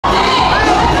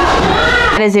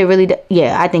does it really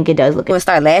yeah, I think it does look good. We'll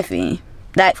start laughing.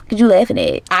 Like, what you laughing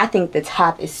at? I think the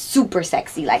top is super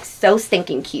sexy, like so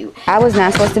stinking cute. I was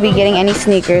not supposed to be getting any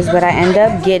sneakers, but I end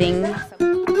up getting.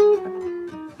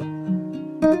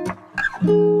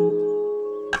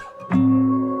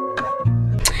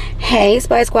 Hey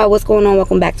Spice Squad, what's going on?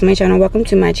 Welcome back to my channel. Welcome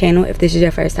to my channel. If this is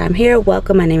your first time here,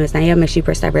 welcome. My name is Naya. Make sure you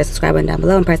press that red subscribe button down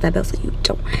below and press that bell so you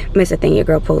don't miss a thing your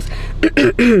girl posts.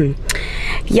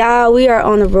 Y'all, we are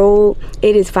on the road.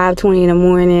 It is 5:20 in the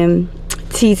morning.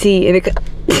 TT in the cut.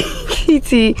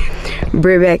 TT,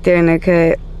 Brit back there in the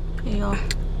cut. Hey y'all.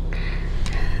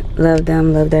 Love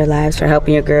them, love their lives for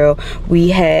helping your girl. We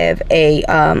have a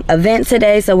event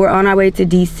today, so we're on our way to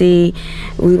DC.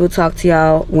 We will talk to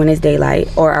y'all when it's daylight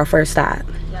or our first stop.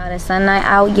 Y'all, the sun not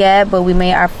out yet, but we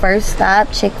made our first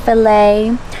stop,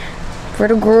 Chick-fil-A for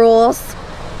the girls.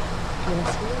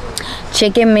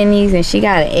 Chicken minis, and she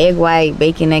got an egg white,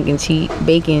 bacon, egg, and cheese,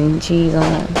 bacon, cheese on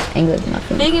an English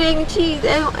muffin. Bacon, egg, and cheese,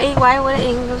 egg white with an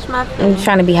English muffin. I'm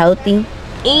trying to be healthy.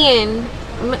 And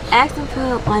ask them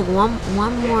for like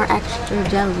one more extra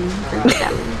jelly.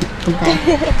 Jelly.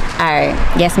 Okay. All right.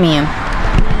 Yes, ma'am.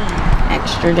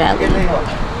 Extra jelly.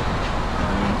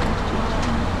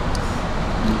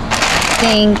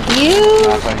 Thank you.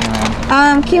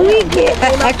 Can we get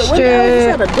an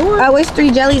extra? Oh, it's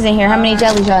 3 jellies in here. How many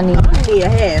jellies y'all need? I need a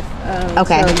half.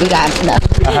 Okay, we got enough.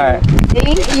 All right.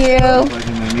 Thank you.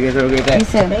 You guys have a great day. You too.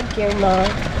 Thank you, Mom.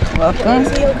 Welcome.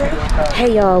 Hey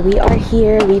y'all, we are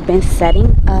here. We've been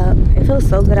setting up. It feels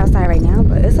so good outside right now,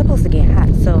 but it's supposed to get hot.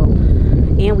 So,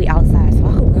 and we outside, so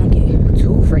I hope we don't get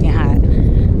too freaking hot.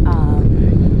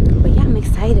 But yeah, I'm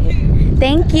excited.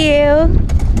 Thank you.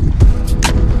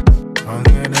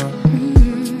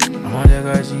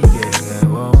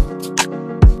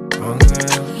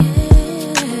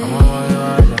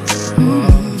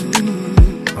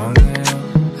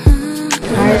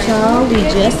 Alright y'all, we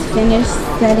just finished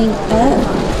setting up.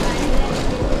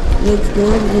 Looks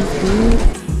good, looks good.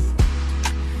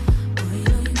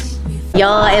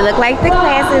 Y'all, it looked like the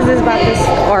classes is about to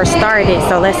or started,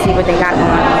 so let's see what they got going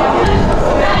on.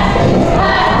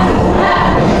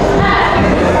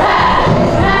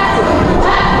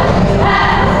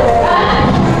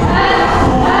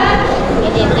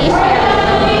 And then this year,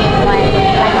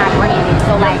 like my branding.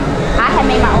 So like, I had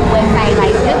made my own website,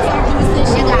 like this.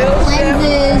 She got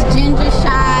cleanses, ginger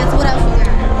shots. What else you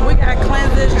got? We got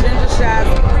cleanses, ginger shots,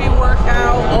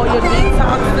 pre-workout, all your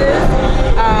detoxes.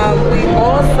 We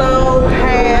also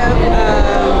have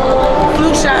flu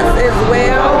shots as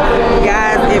well.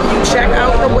 Guys, if you check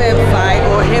out the website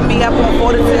or hit me up on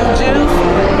 42 Juice,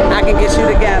 I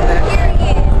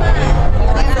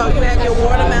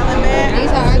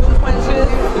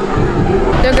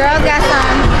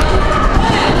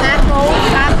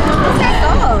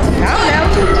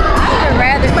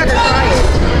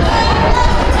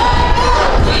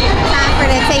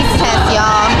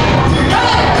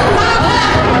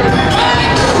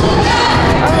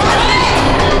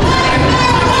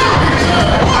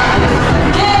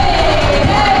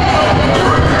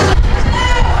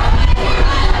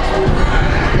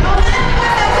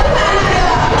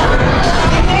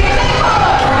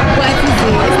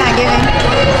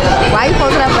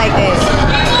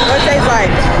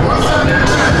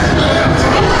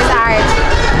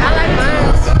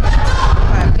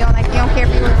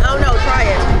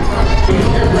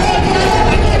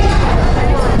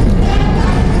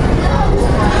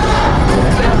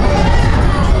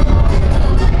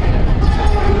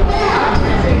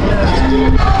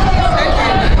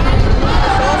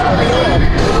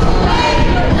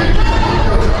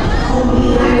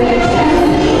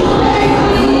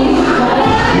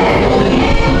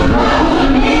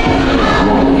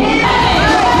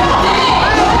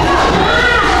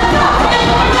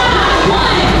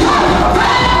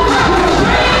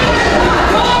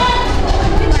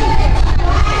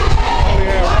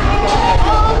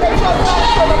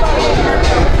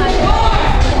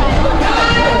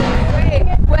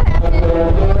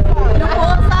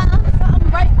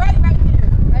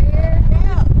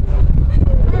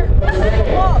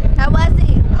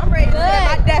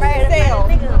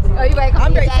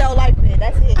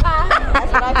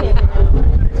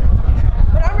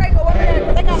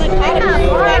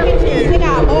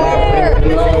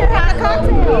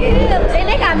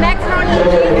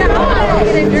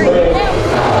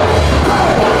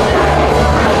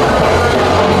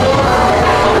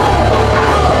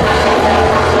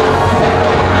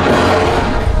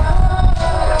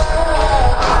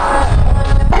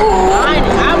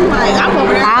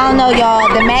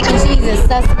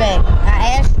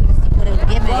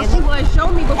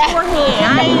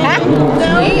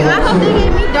I hope they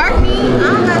gave me dark meat. I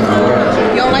don't got time.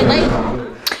 You don't like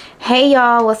light? Hey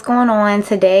y'all, what's going on?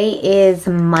 Today is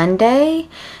Monday.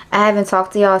 I haven't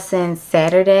talked to y'all since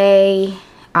Saturday,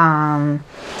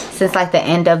 since like the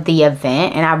end of the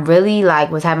event, and I really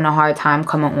like was having a hard time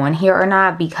coming on here or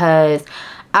not because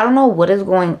I don't know what is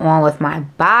going on with my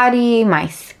body, my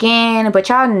skin, but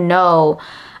y'all know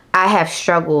I have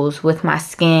struggles with my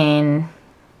skin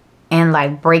and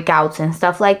like breakouts and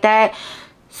stuff like that.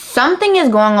 Something is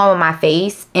going on with my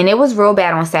face, and it was real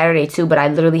bad on Saturday too, but I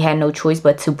literally had no choice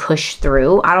but to push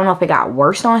through. I don't know if it got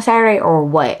worse on Saturday or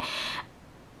what.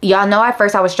 Y'all know at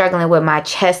first I was struggling with my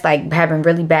chest, like having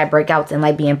really bad breakouts and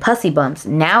like being pussy bumps.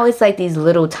 Now it's like these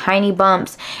little tiny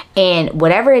bumps, and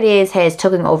whatever it is has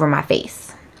taken over my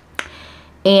face.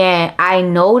 And I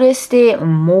noticed it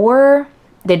more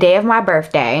the day of my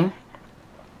birthday.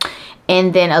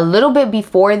 And then a little bit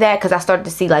before that, because I started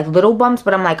to see like little bumps,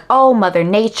 but I'm like, oh, Mother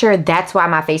Nature, that's why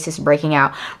my face is breaking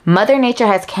out. Mother Nature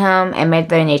has come and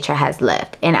Mother Nature has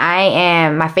left.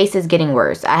 And my face is getting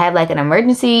worse. I have like an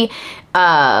emergency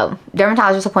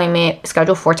dermatologist appointment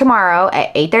scheduled for tomorrow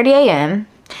at 8:30 a.m.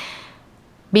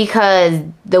 because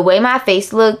the way my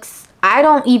face looks, I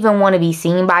don't even want to be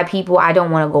seen by people. I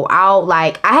don't want to go out.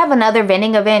 Like, I have another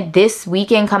vending event this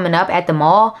weekend coming up at the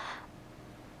mall.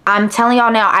 I'm telling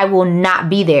y'all now, I will not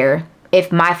be there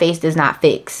if my face does not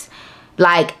fix.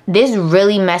 Like, this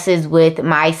really messes with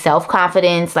my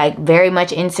self-confidence, like very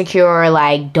much insecure,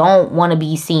 like don't want to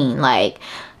be seen. Like,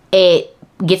 it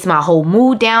gets my whole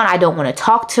mood down. I don't want to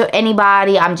talk to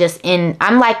anybody. I'm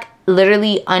like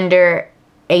literally under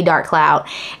a dark cloud.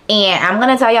 And I'm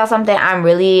going to tell y'all something I'm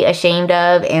really ashamed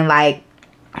of, and like,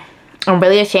 I'm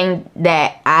really ashamed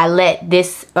that I let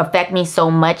this affect me so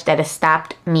much that it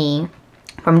stopped me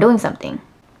from doing something.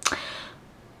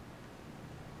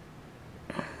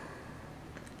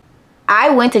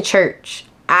 I went to church.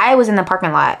 I was in the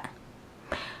parking lot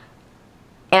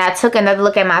and I took another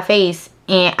look at my face,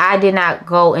 and I did not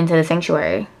go into the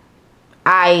sanctuary.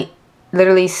 I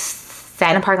literally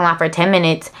sat in the parking lot for 10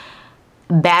 minutes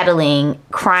battling,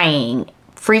 crying,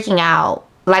 freaking out.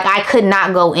 Like, I could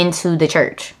not go into the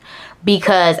church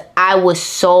because I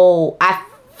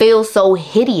feel so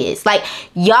hideous. Like,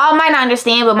 y'all might not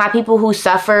understand, but my people who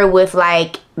suffer with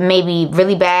like maybe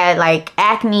really bad like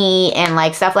acne and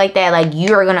like stuff like that, like,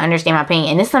 you are gonna understand my pain.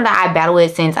 And this is something I battle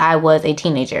with since I was a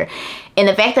teenager. And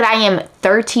the fact that I am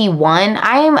 31,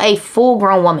 I am a full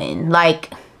grown woman.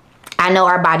 Like, I know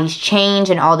our bodies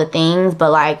change and all the things, but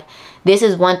like, this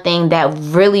is one thing that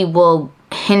really will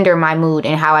hinder my mood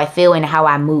and how I feel and how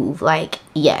I move. Like,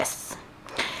 yes.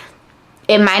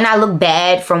 It might not look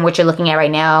bad from what you're looking at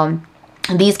right now.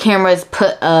 These cameras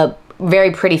put a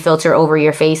very pretty filter over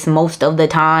your face most of the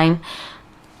time.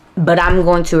 But I'm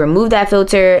going to remove that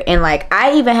filter. And like,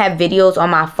 I even have videos on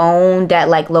my phone that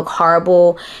like look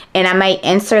horrible. And I might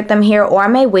insert them here, or I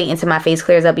may wait until my face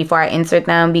clears up before I insert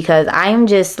them, because I am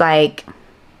just like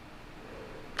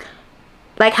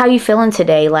how you feeling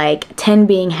today? Like 10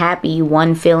 being happy,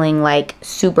 1 feeling like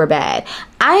super bad.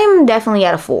 I am definitely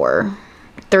at a 4.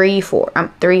 3, 4.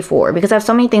 I'm 3, 4 because I have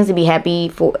so many things to be happy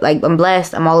for. Like, I'm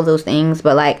blessed, I'm all of those things,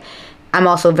 but like, I'm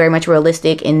also very much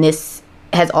realistic, and this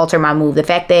has altered my mood. The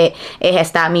fact that it has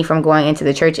stopped me from going into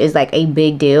the church is like a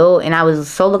big deal, and I was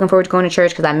so looking forward to going to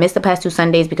church because I missed the past 2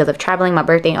 Sundays because of traveling, my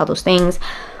birthday, and all those things.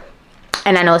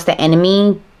 And I know it's the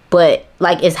enemy, but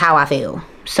like, it's how I feel.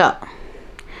 So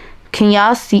can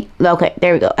y'all see? Okay,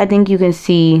 there we go. I think you can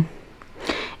see.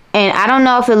 And I don't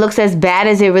know if it looks as bad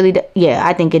as it really does. Yeah,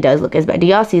 I think it does look as bad. Do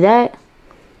y'all see that?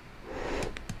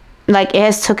 Like, it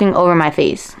has taken over my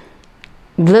face.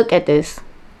 Look at this.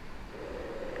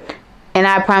 And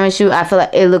I promise you, I feel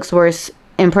like it looks worse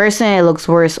in person. It looks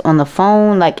worse on the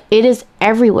phone. Like, it is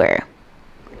everywhere.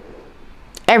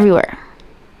 Everywhere.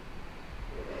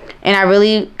 And I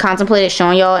really contemplated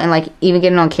showing y'all and like even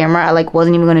getting on camera. I like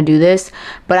wasn't even gonna do this,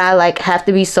 but I like have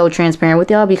to be so transparent with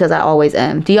y'all because I always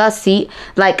am. Do y'all see?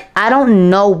 Like, I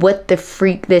don't know what the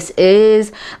freak this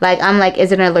is. Like, I'm like,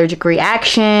 is it an allergic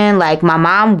reaction? Like, my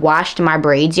mom washed my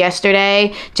braids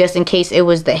yesterday just in case it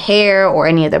was the hair or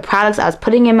any of the products I was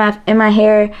putting in my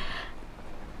hair.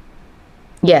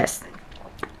 Yes.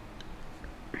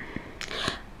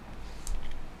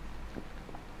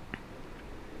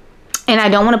 And I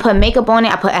don't want to put makeup on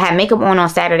it. I had makeup on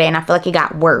Saturday, and I feel like it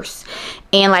got worse.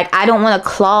 And like, I don't want to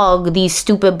clog these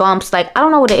stupid bumps. Like, I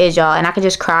don't know what it is, y'all. And I could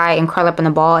just cry and curl up in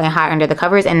the ball and hide under the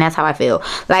covers, and that's how I feel.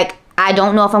 Like, I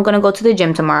don't know if I'm going to go to the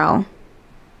gym tomorrow.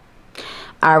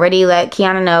 I already let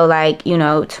Kiana know, like, you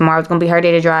know, tomorrow's going to be her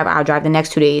day to drive. I'll drive the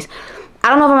next 2 days. I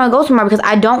don't know if I'm going to go tomorrow because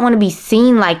I don't want to be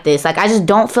seen like this. Like, I just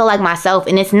don't feel like myself.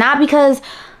 And it's not because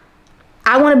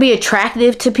I want to be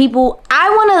attractive to people. I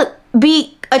want to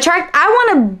be I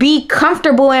want to be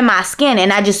comfortable in my skin,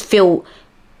 and I just feel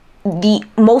the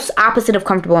most opposite of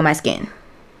comfortable in my skin.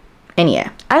 And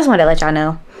yeah, I just wanted to let y'all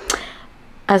know.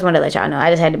 I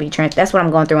just had to be trans. That's what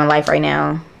I'm going through in life right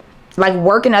now. Like,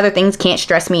 work and other things can't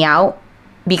stress me out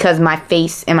because my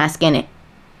face and my skin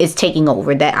is taking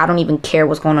over. That I don't even care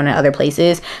what's going on in other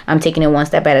places. I'm taking it one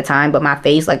step at a time. But my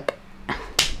face, like,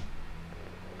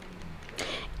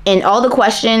 and all the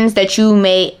questions that you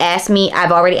may ask me,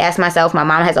 I've already asked myself. My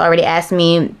mom has already asked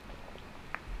me.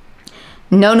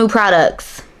 No new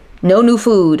products, no new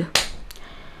food,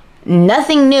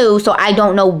 nothing new, so I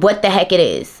don't know what the heck it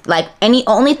is. Like,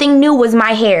 only thing new was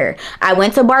my hair. I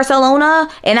went to Barcelona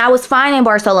and I was fine in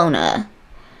Barcelona.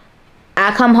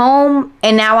 I come home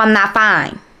and now I'm not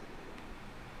fine.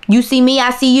 You see me,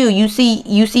 I see you. You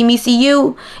see me, see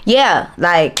you. Yeah,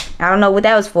 like, I don't know what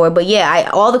that was for, but yeah,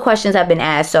 all the questions have been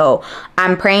asked. So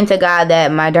I'm praying to God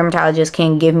that my dermatologist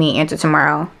can give me an answer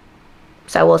tomorrow.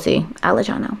 So we'll see. I'll let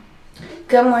y'all know.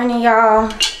 Good morning, y'all.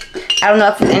 I don't know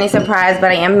if it's any surprise,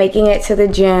 but I am making it to the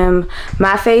gym.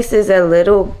 My face is a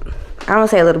little, I don't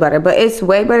say a little better, but it's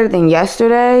way better than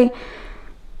yesterday.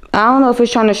 I don't know if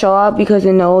it's trying to show up because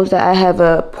it knows that I have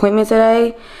an appointment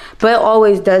today, but it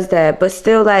always does that. But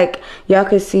still, like, y'all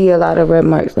can see a lot of red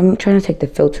marks. I'm trying to take the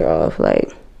filter off,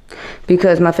 like,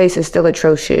 because my face is still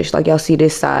atrocious. Like, y'all see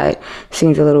this side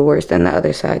seems a little worse than the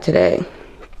other side today.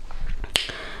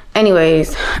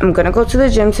 Anyways, I'm gonna go to the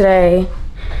gym today,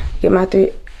 get my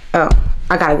oh,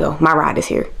 I gotta go. My ride is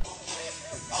here.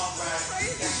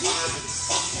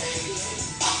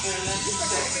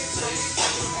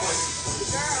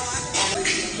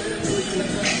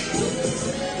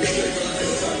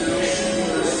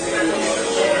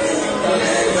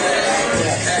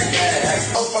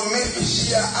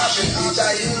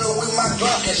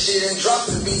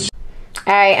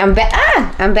 Alright, I'm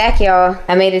back. I'm back, y'all.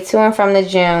 I made it to and from the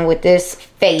gym with this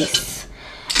face.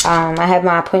 I have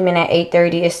my appointment at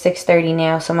 8:30. It's 6:30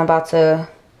 now, so I'm about to,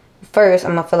 first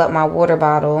I'm gonna fill up my water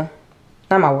bottle.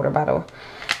 Not my water bottle.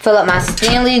 Fill up my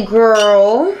Stanley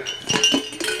Girl.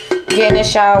 Get in the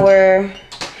shower.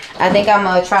 I think I'm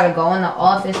gonna try to go in the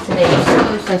office today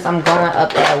too, since I'm going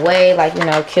up that way. Like, you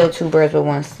know, kill two birds with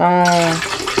one stone.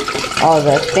 All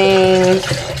the things.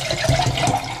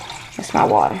 That's my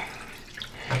water.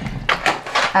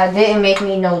 I didn't make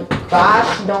me no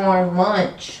gosh darn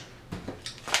lunch.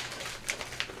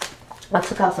 I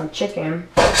took out some chicken.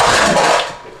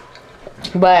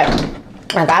 But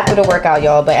I got through the workout,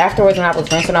 y'all. But afterwards, when I was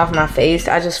rinsing off my face,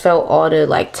 I just felt all the,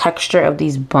 like, texture of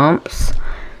these bumps.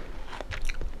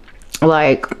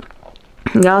 Like,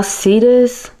 y'all see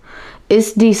this?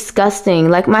 It's disgusting.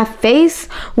 Like, my face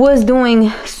was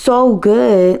doing so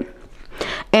good.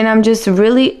 And I'm just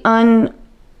really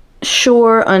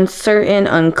unsure, uncertain,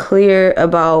 unclear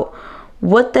about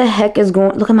what the heck is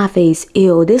going. Look at my face.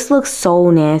 Ew, this looks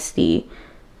so nasty.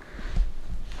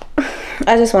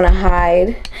 I just want to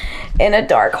hide in a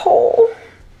dark hole.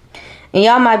 And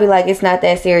y'all might be like, it's not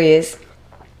that serious.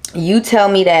 You tell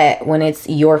me that when it's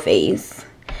your face.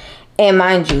 And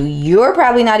mind you, you're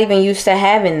probably not even used to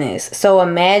having this. So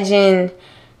imagine,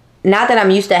 not that I'm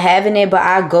used to having it, but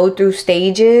I go through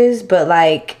stages. But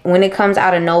like, when it comes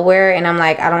out of nowhere and I'm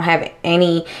like, I don't have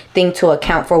anything to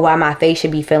account for why my face should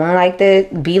be feeling like this,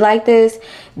 be like this,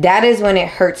 that is when it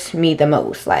hurts me the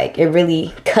most. Like, it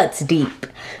really cuts deep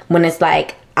when it's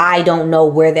like, I don't know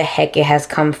where the heck it has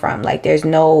come from. Like, there's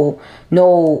no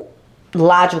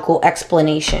logical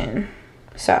explanation.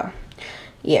 So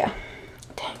yeah.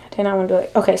 Dang, I want to do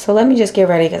it. Okay, so let me just get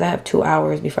ready because I have 2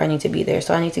 hours before I need to be there.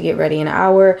 So I need to get ready in an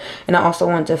hour, and I also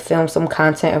want to film some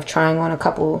content of trying on a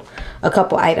couple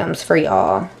items for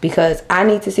y'all because I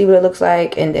need to see what it looks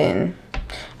like, and then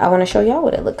I want to show y'all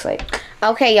what it looks like.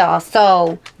 Okay, y'all,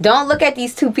 so don't look at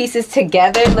these two pieces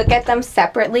together. Look at them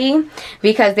separately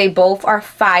because they both are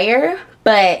fire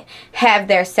but have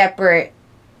their separate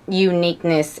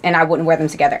uniqueness, and I wouldn't wear them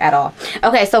together at all.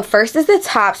 Okay, so first is the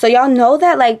top. So y'all know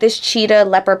that, like, this cheetah,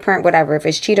 leopard print, whatever, if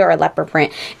it's cheetah or leopard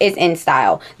print, is in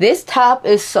style. This top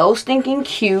is so stinking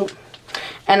cute,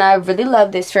 and I really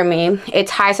love this for me. It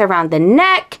ties around the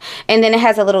neck, and then it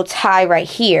has a little tie right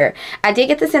here. I did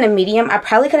get this in a medium. I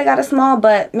probably could have got a small,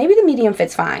 but maybe the medium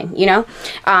fits fine, you know?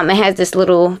 It has this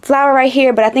little flower right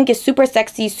here, but I think it's super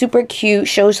sexy, super cute,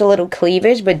 shows a little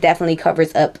cleavage, but definitely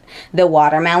covers up the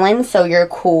watermelon, so you're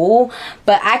cool.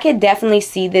 But I could definitely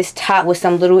see this top with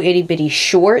some little itty bitty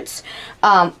shorts,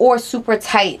 or super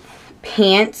tight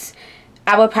pants.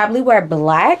 I would probably wear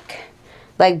black,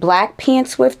 like black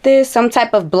pants with this, some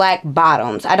type of black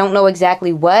bottoms. I don't know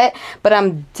exactly what, but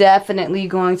I'm definitely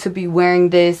going to be wearing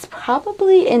this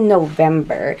probably in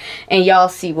November, and y'all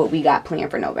see what we got planned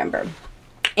for November.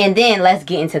 And then let's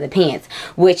get into the pants,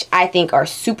 which I think are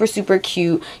super, super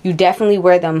cute. You definitely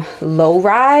wear them low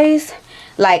rise.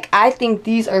 Like, I think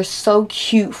these are so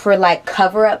cute for like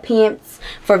cover up pants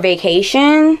for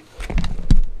vacation.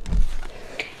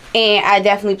 And I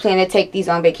definitely plan to take these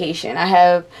on vacation. I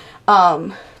have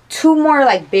 2 more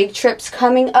like big trips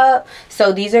coming up,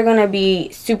 so these are gonna be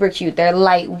super cute. They're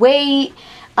lightweight.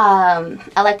 I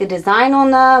like the design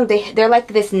on them. They're like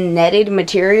this netted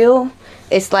material.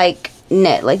 It's like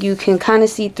net, like you can kind of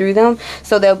see through them,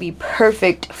 so they'll be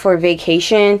perfect for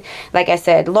vacation. Like I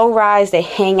said, low rise. They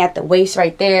hang at the waist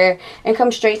right there and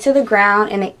come straight to the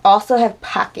ground, and they also have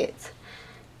pockets.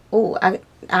 Oh,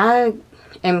 I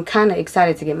am kind of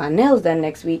excited to get my nails done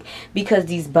next week, because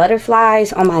these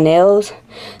butterflies on my nails,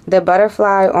 the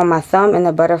butterfly on my thumb and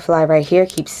the butterfly right here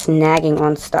keeps snagging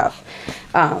on stuff,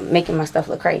 making my stuff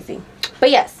look crazy.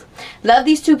 But yes, love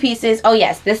these 2 pieces. Oh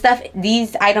yes,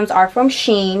 these items are from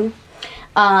Shein.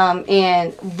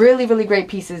 And really, really great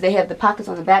pieces. They have the pockets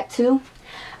on the back too.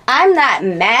 I'm not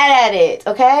mad at it,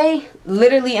 okay?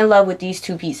 Literally in love with these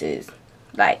 2 pieces.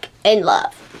 Like, in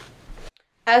love.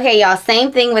 Okay, y'all,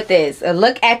 same thing with this.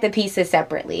 Look at the pieces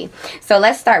separately. So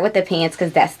let's start with the pants,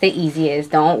 because that's the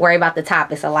easiest. Don't worry about the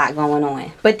top. It's a lot going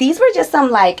on. But these were just some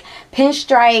like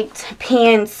pinstriped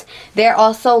pants. They're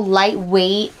also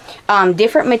lightweight.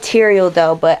 Different material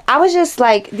though. But I was just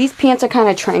like, these pants are kind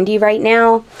of trendy right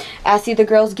now. I see the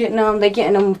girls getting them. They're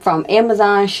getting them from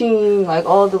Amazon, Shein, like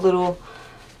all the little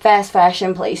fast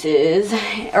fashion places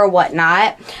or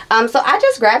whatnot. So I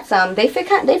just grabbed some. They fit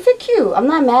cute. I'm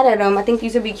not mad at them. I think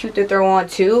these would be cute to throw on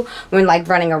too when like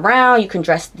running around. You can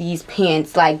dress these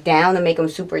pants like down and make them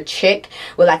super chic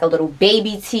with like a little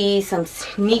baby tee, some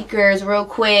sneakers real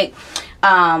quick.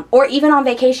 Or even on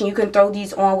vacation, you can throw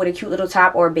these on with a cute little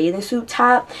top or a bathing suit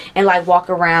top and like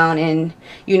walk around and,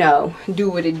 you know, do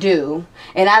what it do.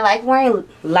 And I like wearing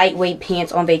lightweight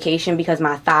pants on vacation because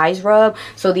my thighs rub.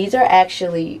 So these are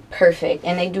actually perfect,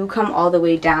 and they do come all the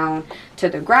way down to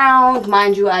the ground.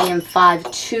 Mind you, I am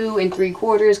 5'2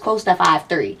 3/4, close to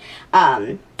 5'3.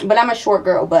 But I'm a short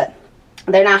girl, but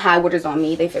they're not high waters on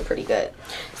me. They fit pretty good.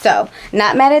 So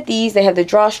not mad at these. They have the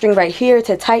drawstring right here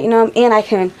to tighten them, and I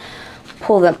can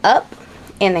pull them up,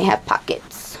 and they have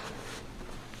pockets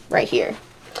right here,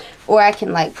 or I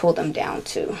can like pull them down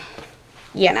too,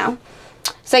 you know.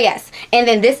 So yes, and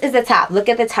then this is the top. Look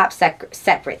at the top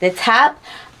separate. The top,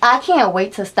 I can't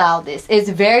wait to style this. It's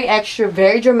very extra,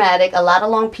 very dramatic, a lot of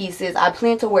long pieces. I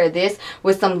plan to wear this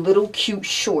with some little cute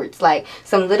shorts, like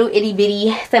some little itty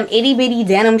bitty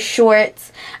denim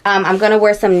shorts. I'm gonna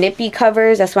wear some nippy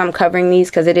covers. That's why I'm covering these,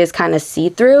 because it is kind of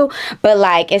see-through, but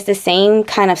like it's the same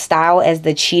kind of style as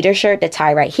the cheetah shirt. The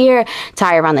tie right here,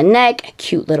 tie around the neck,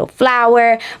 cute little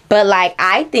flower. But like,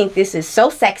 I think this is so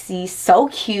sexy, so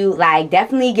cute, like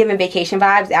definitely giving vacation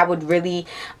vibes. I would really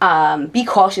be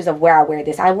cautious of where I wear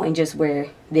this. I wouldn't just wear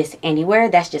this anywhere.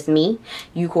 That's just me.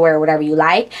 You can wear whatever you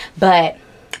like, but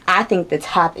I think the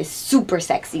top is super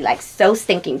sexy, like so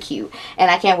stinking cute.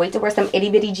 And I can't wait to wear some itty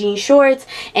bitty jean shorts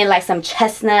and like some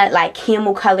chestnut, like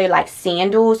camel color, like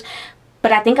sandals.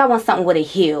 But I think I want something with a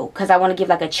heel, because I want to give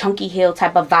like a chunky heel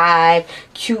type of vibe.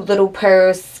 Cute little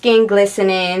purse, skin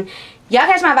glistening. Y'all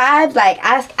catch my vibes? Like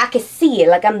I can see it.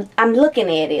 Like I'm looking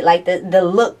at it. Like the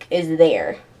look is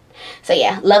there. So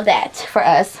yeah, love that for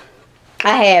us.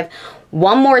 I have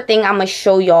one more thing I'm gonna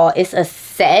show y'all. It's a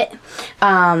set.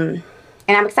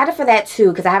 And I'm excited for that too,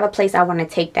 because I have a place I want to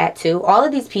take that to. All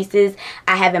of these pieces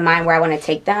I have in mind where I want to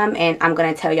take them, and I'm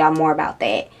going to tell y'all more about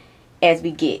that as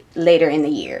we get later in the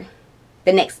year.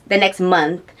 The next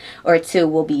month or two,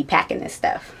 we'll be packing this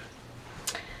stuff.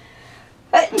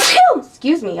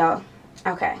 Excuse me, y'all.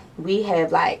 Okay, we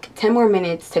have like 10 more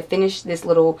minutes to finish this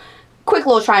quick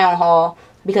little try on haul,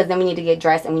 because then we need to get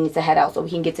dressed and we need to head out so we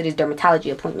can get to this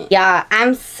dermatology appointment. Y'all,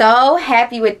 I'm so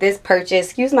happy with this purchase.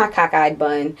 Excuse my cockeyed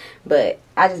bun, but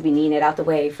I just be needing it out the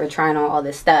way for trying on all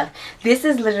this stuff. This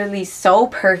is literally so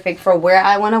perfect for where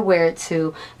I want to wear it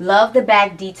to. Love the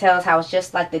back details, how it's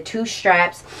just like the 2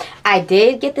 straps. I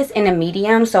did get this in a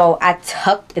medium, so I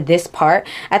tucked this part.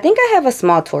 I think I have a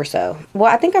small torso.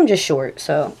 Well, I think I'm just short,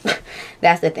 so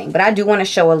that's the thing. But I do want to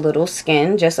show a little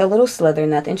skin, just a little slither,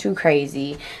 nothing too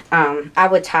crazy. I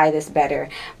would tie this better.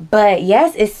 But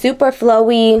yes, it's super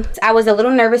flowy. I was a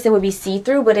little nervous it would be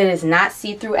see-through, but it is not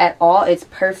see-through at all. It's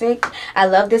perfect. I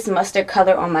love this mustard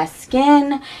color on my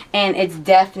skin, and it's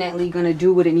definitely gonna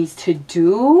do what it needs to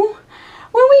do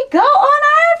when we go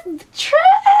on our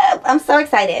trip. I'm so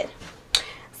excited.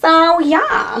 So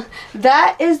yeah,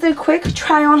 that is the quick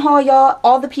try on haul, y'all.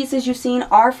 All the pieces you've seen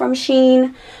are from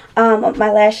Shein.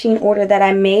 My last Shein order that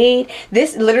I made.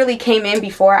 This literally came in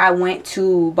before I went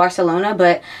to Barcelona,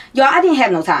 but y'all, I didn't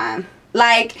have no time.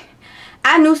 Like,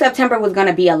 I knew September was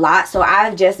gonna be a lot, so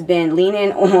I've just been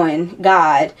leaning on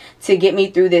God to get me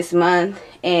through this month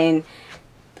and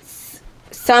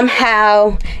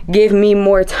somehow give me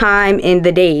more time in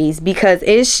the days, because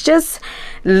it's just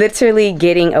literally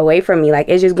getting away from me. Like,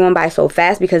 it's just going by so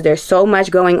fast because there's so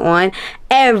much going on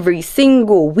every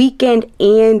single weekend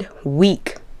and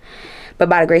week. But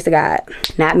by the grace of God,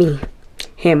 not me,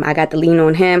 him. I got to lean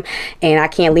on him, and I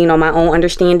can't lean on my own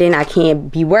understanding. I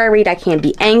can't be worried. I can't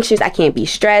be anxious. I can't be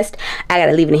stressed. I got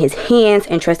to leave it in his hands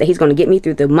and trust that he's going to get me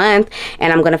through the month,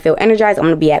 and I'm going to feel energized. I'm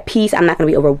going to be at peace. I'm not going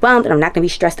to be overwhelmed, and I'm not going to be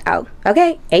stressed out.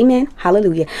 Okay? Amen.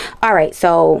 Hallelujah. All right,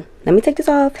 so let me take this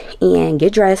off and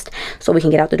get dressed so we can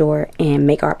get out the door and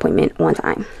make our appointment on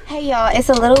time. Hey y'all, it's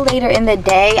a little later in the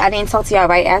day. I didn't talk to y'all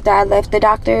right after I left the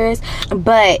doctor's,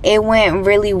 but it went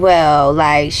really well.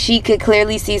 Like, she could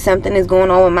clearly see something is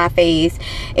going on with my face.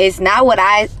 It's not what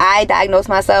I diagnosed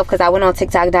myself, because I went on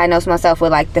TikTok, diagnosed myself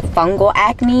with like the fungal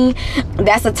acne.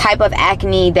 That's a type of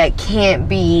acne that can't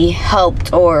be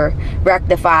helped or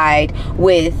rectified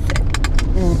with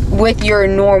your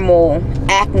normal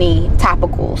acne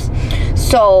topicals.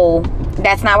 So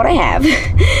that's not what I have.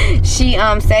 She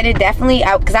said it definitely,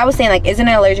 because I was saying like, isn't it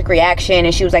an allergic reaction?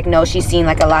 And she was like, no, she's seen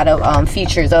like a lot of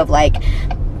features of like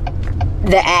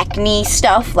the acne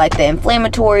stuff, like the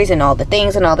inflammatories and all the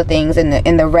things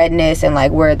and the redness and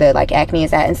like where the like acne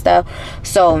is at and stuff.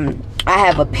 So I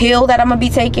have a pill that I'm gonna be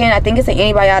taking. I think it's an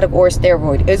antibiotic or a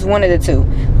steroid. It's one of the two.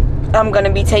 I'm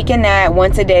gonna be taking that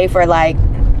once a day for like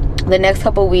the next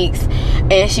couple weeks,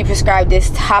 and she prescribed this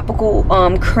topical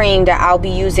cream that I'll be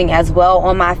using as well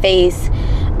on my face.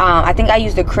 I think I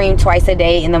use the cream twice a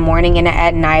day, in the morning and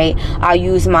at night. I'll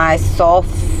use my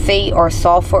sulfate or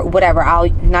sulfur, whatever.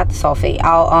 Not the sulfate.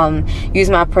 I'll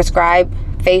use my prescribed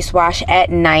face wash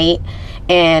at night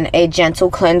and a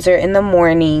gentle cleanser in the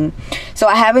morning. So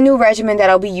I have a new regimen that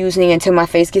I'll be using until my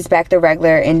face gets back to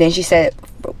regular, and then she said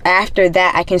after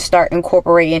that I can start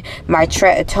incorporating my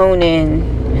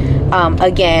tretinoin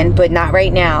again, but not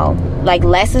right now. Like,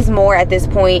 less is more at this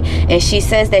point. And she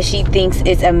says that she thinks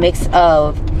it's a mix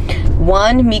of,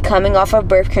 one, me coming off of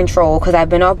birth control, because I've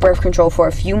been off birth control for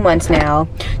a few months now.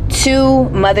 2,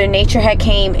 Mother Nature had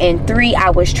came, and 3, I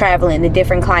was traveling to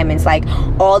different climates, like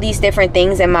all these different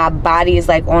things, and my body is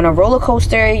like on a roller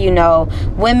coaster. You know,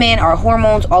 women, our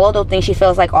hormones, all of those things, she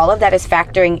feels like all of that is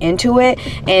factoring into it,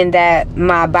 and that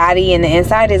my body and the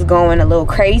inside is going a little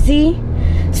crazy.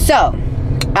 So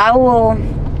I will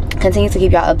continue to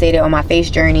keep y'all updated on my face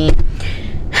journey.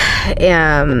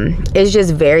 It's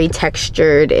just very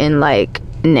textured and like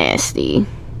nasty.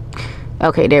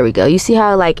 Okay, there we go. You see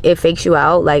how like it fakes you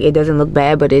out? Like, it doesn't look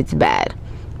bad, but it's bad.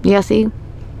 Y'all see?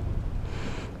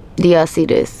 Do y'all see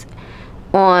this?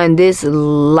 On this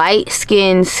light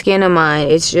skin of mine,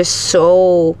 it's just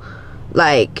so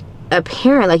like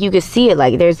apparent. Like, you can see it.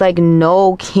 Like, there's like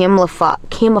no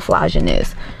camouflage in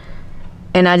this.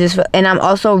 And I'm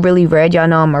also really red. Y'all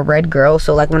know I'm a red girl,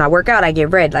 so like when I work out I get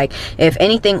red. Like, if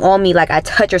anything on me, like I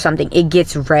touch or something, it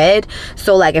gets red.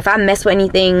 So like if I mess with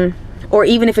anything, or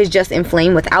even if it's just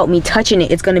inflamed without me touching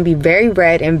it, it's going to be very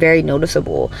red and very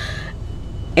noticeable.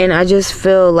 And I just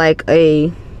feel like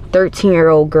a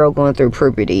 13-year-old girl going through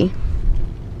puberty,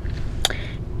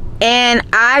 and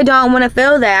I don't want to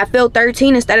feel that. I feel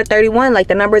 13 instead of 31. Like,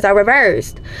 the numbers are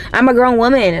reversed. I'm a grown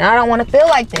woman, and I don't want to feel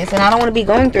like this, and I don't want to be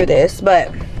going through this. But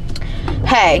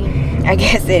hey, I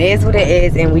guess it is what it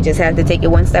is, and we just have to take it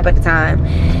one step at a time.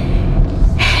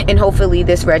 And hopefully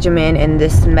this regimen and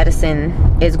this medicine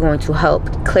is going to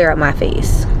help clear up my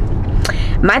face.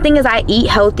 My thing is, I eat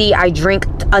healthy. I drink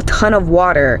a ton of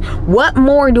water. What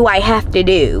more do I have to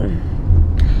do?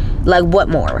 Like, what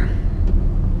more?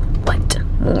 What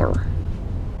more?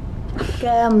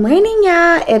 Good morning,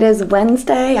 y'all. It is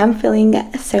Wednesday. I'm feeling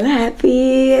so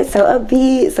happy, so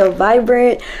upbeat, so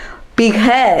vibrant,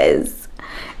 because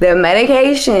the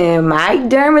medication my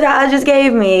dermatologist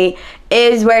gave me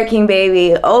is working,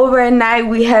 baby. Overnight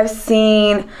we have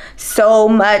seen so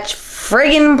much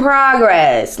friggin'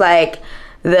 progress. Like,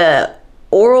 the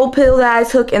oral pill that I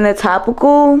took and the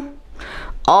topical,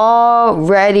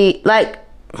 already, like,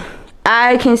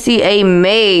 I can see a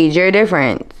major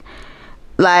difference.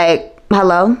 Like,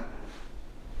 hello?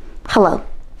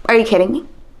 Are you kidding me?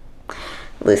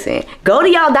 Listen, go to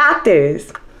y'all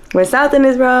doctors. When something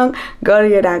is wrong, go to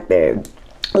your doctor.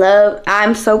 Love,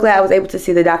 I'm so glad I was able to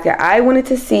see the doctor I wanted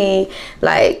to see.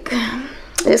 Like,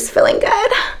 just feeling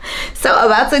good. So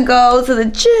about to go to the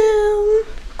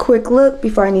gym. Quick look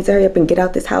before I need to hurry up and get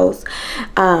out this house.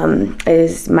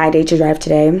 Is my day to drive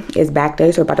today. It's back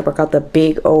day, so we're about to work out the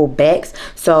big old backs.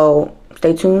 So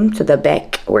stay tuned to the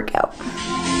back workout.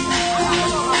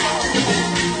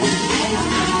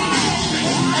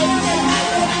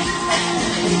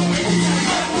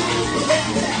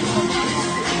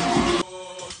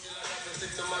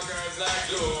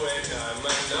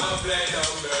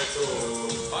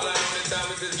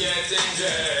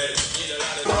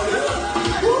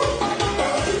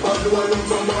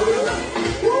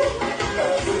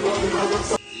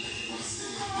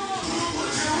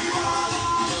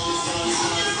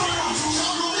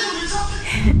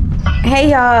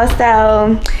 Hey y'all,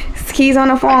 so Key's on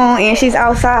the phone and she's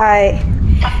outside.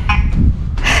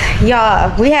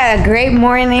 Y'all, we had a great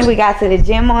morning. We got to the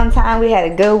gym on time. We had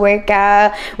a good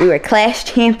workout. We were class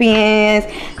champions.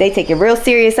 They take it real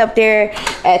serious up there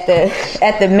at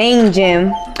the main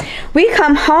gym. We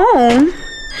come home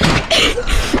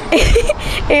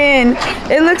and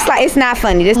it looks like, it's not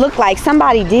funny. This looked like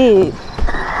somebody did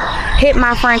hit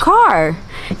my friend's car.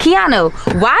 Kiana,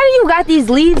 why do you got these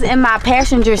leaves in my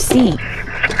passenger seat?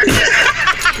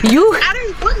 I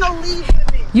didn't put no leaves in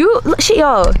it.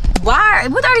 Yo, why?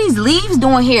 What are these leaves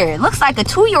doing here? It looks like a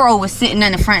 2-year-old was sitting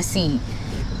in the front seat.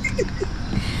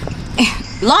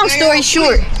 Long story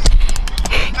short,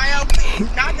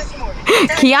 Not this morning.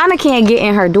 Kiana can't get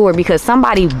in her door because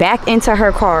somebody backed into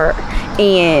her car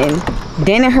and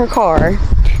dented her car.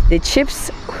 The chips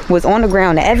was on the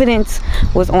ground. The evidence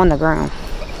was on the ground.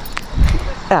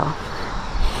 Oh.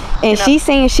 And she's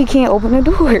saying she can't open the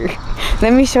door.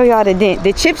 Let me show y'all the dent.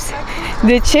 The chips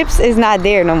is not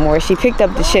there no more. She picked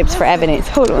up the chips for evidence.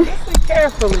 Hold on. Listen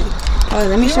carefully. Oh,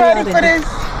 let me show y'all the dent.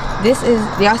 This is,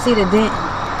 y'all see the dent?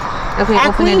 Okay, I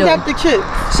open the cleaned door. up the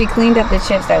chips. She cleaned up the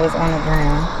chips that was on the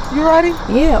ground. You ready?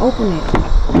 Yeah, open it.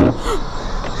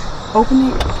 Open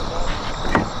it.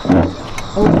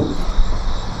 Open.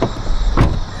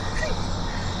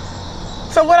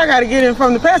 So what, I gotta get in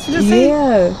from the passenger seat?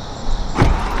 Yeah.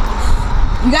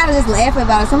 You gotta just laugh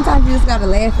about it. Sometimes you just gotta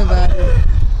laugh about it.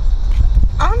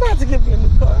 I'm about to get me in the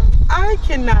car. I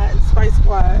cannot Spice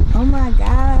Squad. Oh my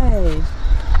gosh.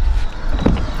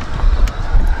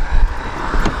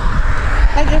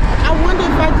 I wonder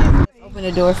if I just Open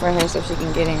the door for her so she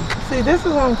can get in. see. This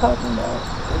is what I'm talking about.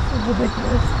 This is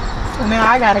ridiculous. So now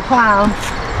I gotta climb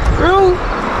through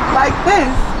like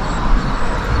this.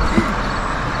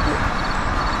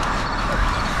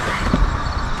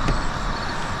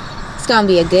 It's gonna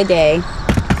be a good day.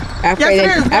 I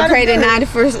pray the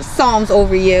 91st Psalms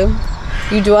over you.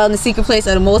 You dwell in the secret place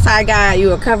of the Most High God.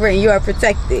 You are covered and you are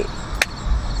protected.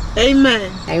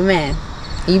 Amen. Amen.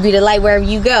 You be the light wherever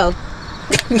you go.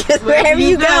 Because wherever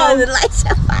you go, the light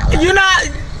shall follow. You know,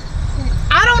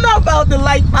 I don't know about the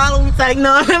light following type.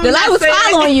 No, The light was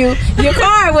following you. Your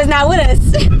car was not with us.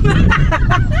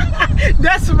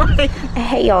 That's right.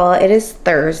 Hey y'all, it is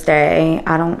Thursday.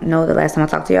 I don't know the last time I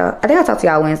talked to y'all. I think I talked to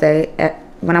y'all Wednesday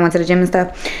when I went to the gym and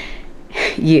stuff.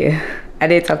 Yeah, I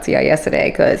did talk to y'all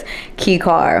yesterday because key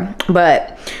car.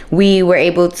 But we were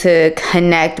able to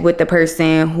connect with the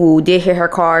person who did hit her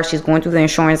car. She's going through the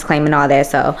insurance claim and all that.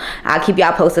 So I'll keep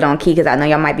y'all posted on key because I know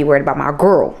y'all might be worried about my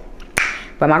girl.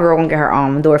 But my girl gonna get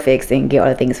her door fixed and get all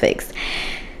the things fixed.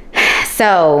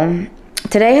 So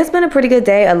today has been a pretty good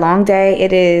day, a long day.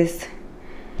 It is.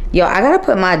 Yo, I gotta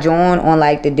put my joint on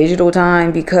like the digital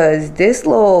time because this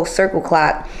little circle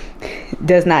clock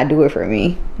does not do it for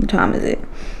me. What time is it?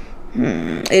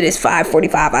 It is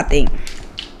 5:45, I think.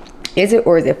 Is it,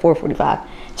 or is it 4:45?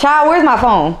 Child, where's my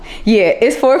phone? Yeah,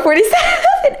 it's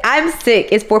 4:47. I'm sick.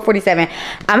 It's 4:47.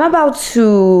 I'm about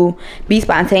to be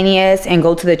spontaneous and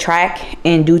go to the track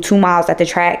and do 2 miles at the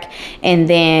track and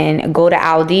then go to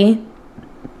Aldi.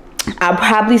 I'll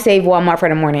probably save Walmart for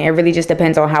the morning. It really just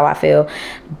depends on how I feel.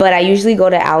 But I usually go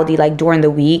to Aldi like during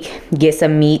the week, get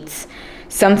some meats,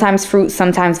 sometimes fruit,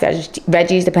 sometimes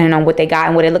veggies, depending on what they got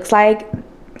and what it looks like.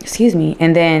 Excuse me.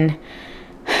 And then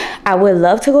I would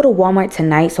love to go to Walmart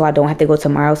tonight so I don't have to go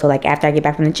tomorrow. So like after I get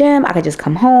back from the gym, I could just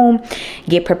come home,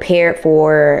 get prepared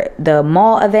for the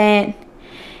mall event.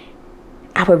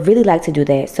 I would really like to do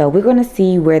that. So we're going to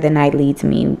see where the night leads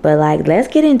me. But like, let's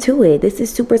get into it. This is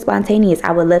super spontaneous.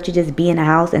 I would love to just be in the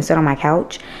house and sit on my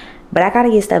couch. But I got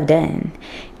to get stuff done.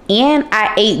 And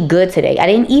I ate good today. I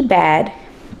didn't eat bad.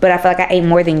 But I feel like I ate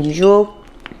more than usual.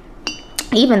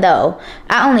 Even though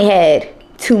I only had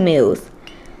 2 meals.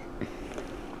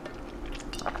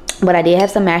 But I did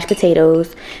have some mashed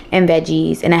potatoes and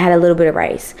veggies. And I had a little bit of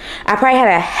rice. I probably had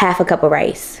a half a cup of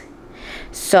rice.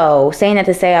 So saying that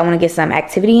to say I want to get some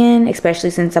activity in,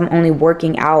 especially since I'm only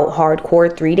working out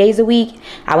hardcore 3 days a week.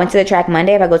 I went to the track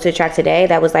Monday. If I go to the track today,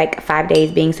 that was like 5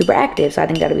 days being super active. So I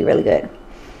think that'll be really good.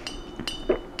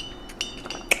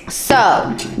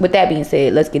 So with that being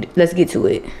said, let's get to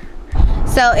it.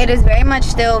 So it is very much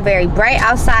still very bright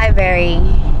outside, very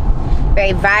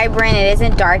vibrant. It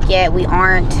isn't dark yet. We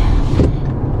aren't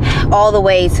all the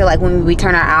way to like when we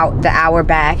turn the hour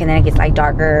back, and then it gets like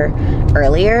darker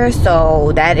earlier.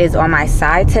 So that is on my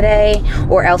side today,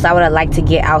 or else I would have liked to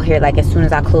get out here like as soon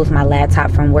as I closed my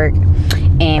laptop from work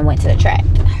and went to the track.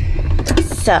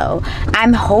 So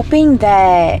I'm hoping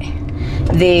that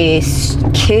these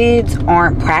kids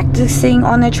aren't practicing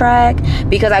on the track,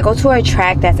 because I go to a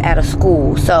track that's at a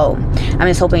school. So I'm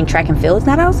just hoping track and field's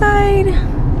not outside.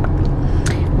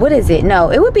 What is it?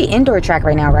 No, it would be indoor track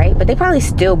right now, right? But they probably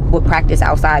still would practice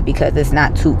outside because it's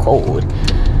not too cold.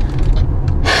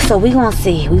 So we gonna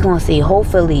see.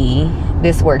 Hopefully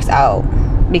this works out,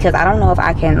 because I don't know if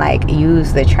I can like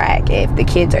use the track if the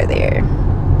kids are there.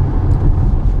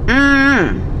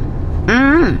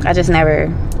 I just never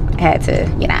had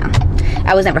to, you know,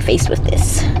 I was never faced with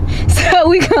this. So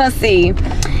we gonna see,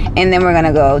 and then we're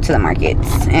gonna go to the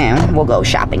markets and we'll go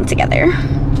shopping together.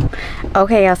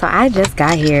 Okay, y'all, so I just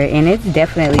got here and it's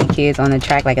definitely kids on the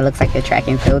track. Like, it looks like the track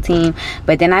and field team,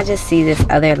 but then I just see this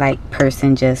other like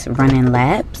person just running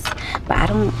laps. But I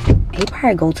don't, he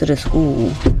probably go to the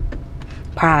school,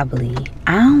 probably,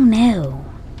 I don't know.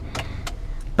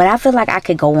 But I feel like I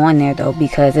could go on there though,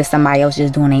 because there's somebody else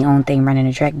just doing their own thing running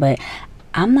the track. But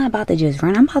I'm not about to just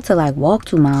run. I'm about to like walk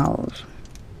 2 miles.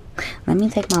 Let me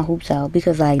take my hoops out,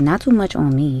 because like not too much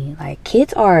on me. Like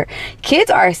kids are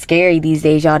scary these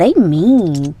days, y'all. They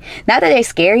mean. Not that they're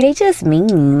scary, they just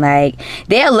mean. Like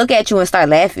they'll look at you and start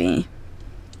laughing.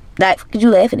 Like, what you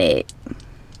laughing at?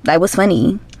 Like, what's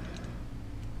funny?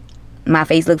 My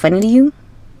face look funny to you?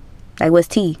 Like, what's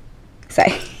tea?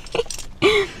 Sorry.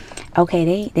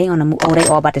 Okay, they on the move. Oh, they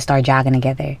all about to start jogging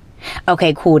together.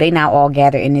 Okay, cool. They now all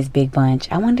gathered in this big bunch.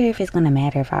 I wonder if it's gonna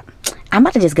matter if I'm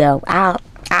about to just go. I'll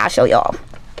show y'all.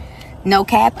 No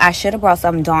cap, I should have brought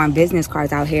some darn business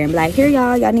cards out here and be like, here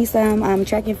y'all need some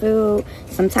track and field,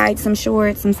 some tights, some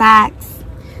shorts, some socks,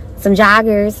 some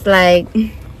joggers, like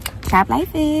shop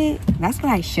LightFit. That's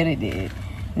what I should have did.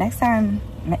 Next time,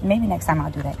 maybe next time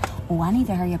I'll do that. Oh, I need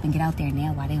to hurry up and get out there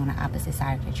now while they on the opposite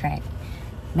side of the track.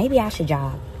 Maybe I should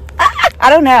jog. I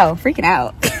don't know, freaking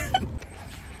out.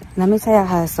 Let me tell y'all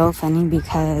how it's so funny,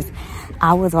 because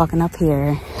I was walking up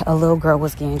here, a little girl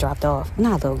was getting dropped off.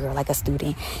 Not a little girl, like a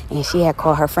student. And she had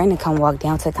called her friend to come walk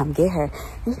down to come get her.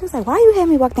 And she was like, why you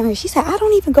having me walk down here? She said, I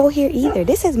don't even go here either.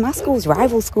 This is my school's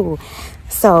rival school.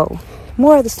 So,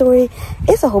 more of the story,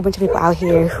 it's a whole bunch of people out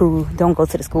here who don't go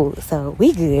to the school. So,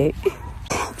 we good.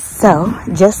 So,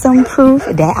 just some proof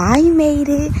that I made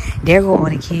it. There go all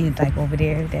the kids like over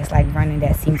there that's like running,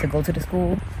 that seem to go to the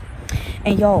school.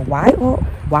 And y'all, why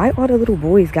all the little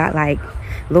boys got like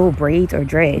little braids or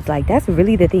dreads? Like, that's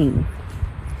really the thing.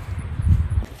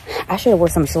 I should have wore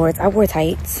some shorts. I wore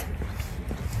tights.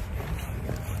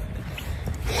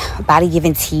 Body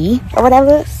giving tea or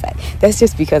whatever. That's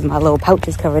just because my little pouch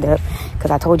is covered up,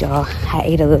 because I told y'all I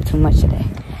ate a little too much today.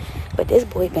 But this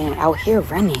boy been out here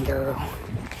running, girl.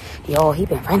 Yo, he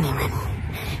been running.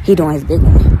 He doing his big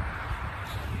one.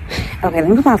 Okay, let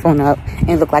me put my phone up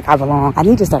and look like I belong. I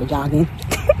need to start jogging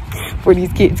before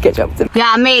these kids catch up to me.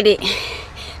 Yeah, I made it.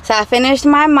 So I finished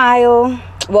my mile.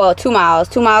 Well, 2 miles.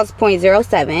 2 miles,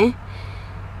 0.07.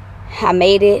 I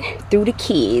made it through the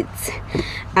kids.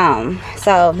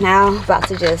 So now I'm about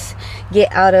to just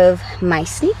get out of my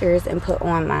sneakers and put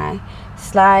on my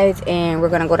slides. And we're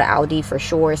going to go to Aldi for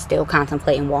sure. Still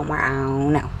contemplating Walmart. I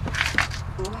don't know.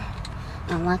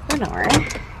 Unlock the door.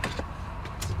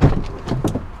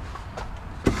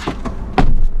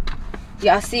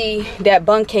 Y'all see that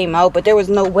bun came out, but there was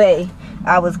no way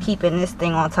I was keeping this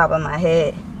thing on top of my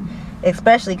head,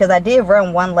 especially because I did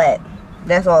run 1 lap.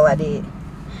 That's all I did.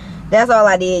 That's all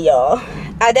I did, y'all.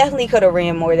 I definitely could have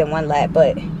ran more than 1 lap,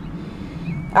 but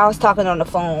I was talking on the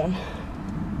phone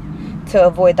to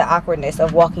avoid the awkwardness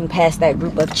of walking past that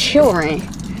group of children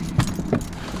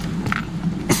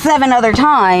 7 other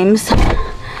times.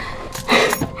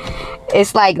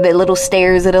 It's like the little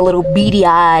stares of the little beady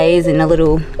eyes and the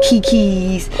little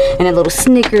kikis and the little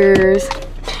Snickers.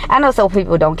 I know some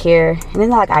people don't care, and it's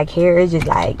not like I care. It's just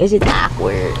like, it's just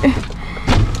awkward.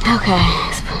 Okay,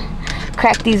 let's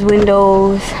crack these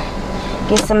windows,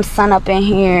 get some sun up in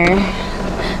here,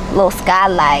 little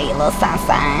skylight, little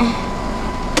sunshine.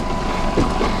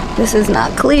 This is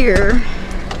not clear.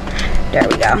 There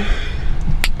we go.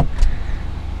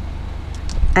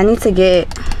 I need to get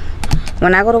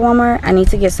when I go to Walmart, I need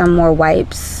to get some more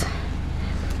wipes.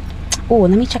 Oh,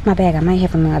 let me check my bag. I might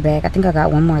have them in my bag. I think I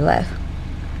got one more left.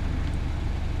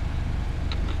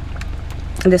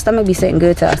 And the stomach be sitting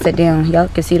good till I sit down. Y'all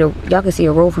can see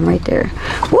a roll from right there.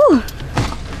 Woo!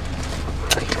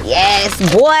 Yes,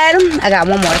 boy. I got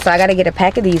one more, so I gotta get a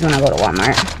pack of these when I go to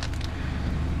Walmart.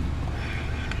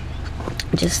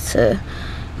 Just to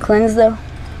cleanse the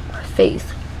face.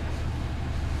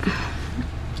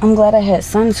 I'm glad I had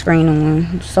sunscreen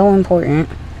on. It's so important.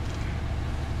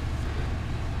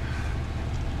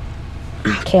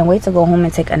 Can't wait to go home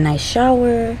and take a nice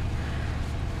shower.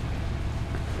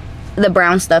 The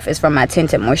brown stuff is from my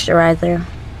tinted moisturizer.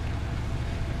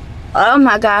 Oh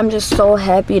my god, I'm just so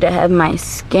happy to have my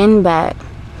skin back.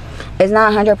 It's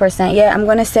not 100% yet. I'm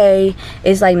gonna say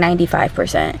it's like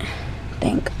 95%.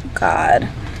 Thank god.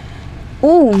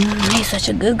 Ooh, he's such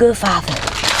a good father.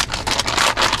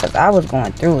 Because I was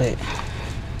going through it.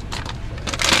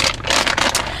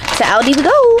 To Aldi we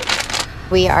go.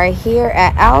 We are here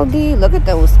at Aldi. Look at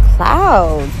those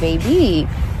clouds, baby.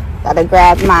 Gotta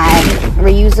grab my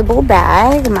reusable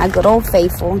bag. My good old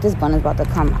faithful. This bun is about to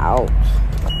come out.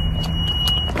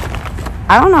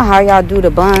 I don't know how y'all do the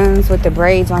buns with the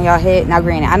braids on y'all head. Now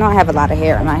granted, I don't have a lot of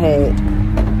hair on my head.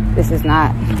 This is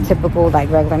not typical like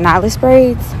regular knotless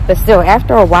braids. But still,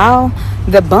 after a while,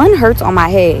 the bun hurts on my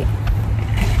head.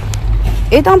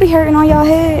 It don't be hurting on y'all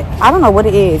head. I don't know what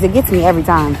it is. It gets me every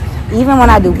time. Even when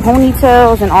I do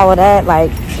ponytails and all of that,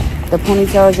 like the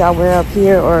ponytails y'all wear up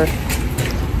here, or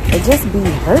it just be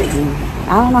hurting.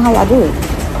 I don't know how y'all do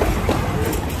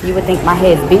it. You would think my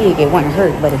head's big, it wouldn't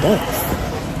hurt, but it does.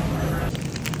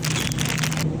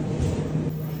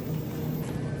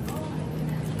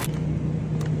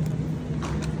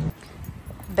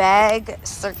 Bag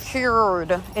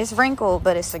secured. It's wrinkled,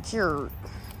 but it's secured.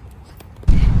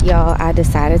 Y'all, I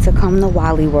decided to come to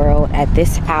Wally World at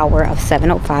this hour of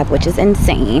 7:05, which is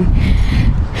insane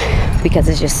because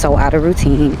it's just so out of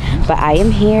routine. But I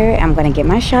am here. I'm gonna get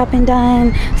my shopping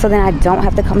done so then I don't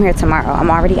have to come here tomorrow.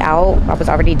 I'm already out. I was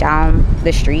already down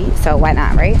the street, so why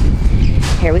not, right?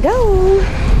 Here we go.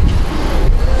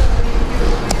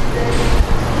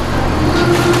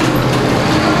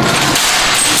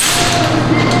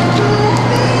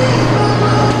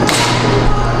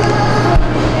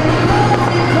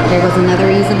 There goes another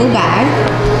reusable bag.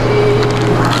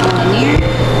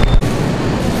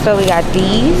 So we got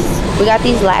these. We got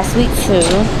these last week too.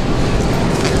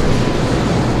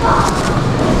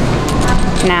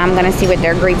 Now I'm gonna see what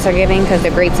their grapes are giving because the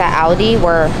grapes at Aldi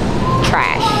were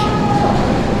trash.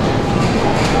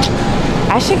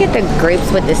 I should get the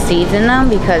grapes with the seeds in them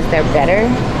because they're better.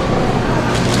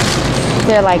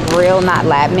 They're like real, not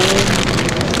lab made.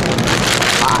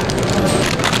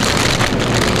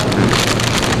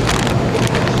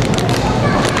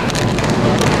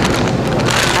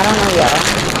 I don't know yet.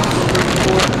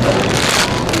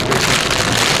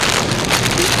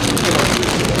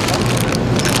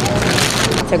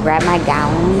 To grab my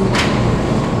gown.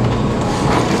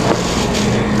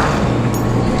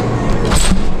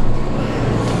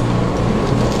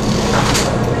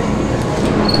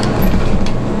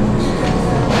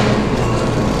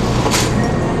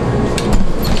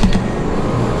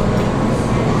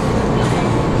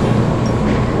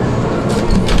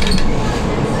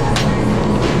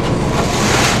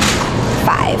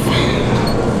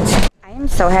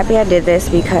 So happy I did this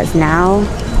because now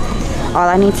all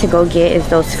I need to go get is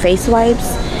those face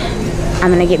wipes.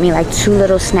 I'm gonna get me like 2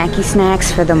 little snacky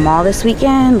snacks for the mall this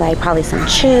weekend, like probably some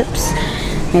chips,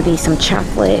 maybe some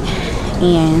chocolate,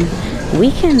 and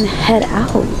we can head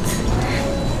out.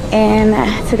 And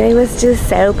today was just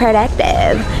so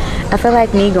productive. I feel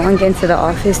like me going into the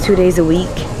office 2 days a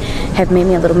week have made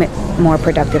me a little bit more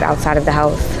productive outside of the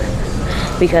house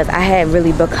because I had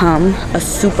really become a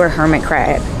super hermit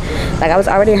crab. Like I was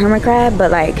already a hermit crab, but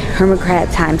like hermit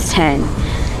crab times 10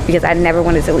 because I never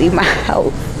wanted to leave my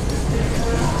house.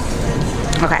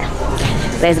 Okay,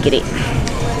 let's get it.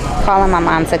 Calling my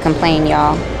mom to complain,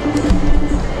 y'all,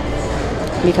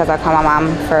 because I call my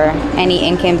mom for any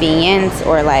inconvenience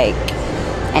or like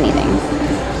anything.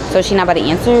 So she not about to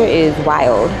answer is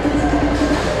wild.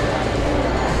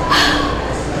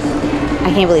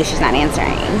 I can't believe she's not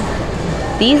answering.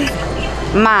 These,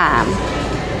 mom,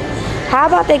 how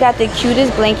about they got the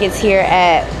cutest blankets here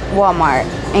at Walmart?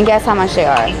 And guess how much they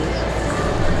are?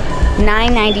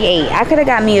 $9.98. I could have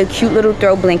got me a cute little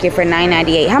throw blanket for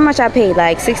 $9.98. How much I paid?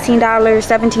 Like $16,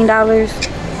 $17?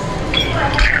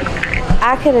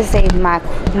 I could have saved my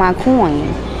coin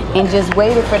and just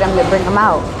waited for them to bring them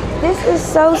out. This is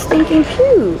so stinking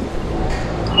cute.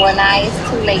 Well, now it's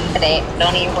too late for that.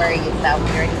 Don't even worry yourself.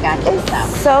 We already got you stuff.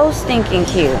 So stinking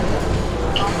cute.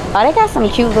 Oh, they got some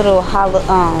cute little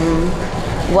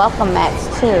welcome mats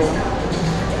too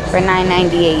for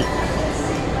 $9.98.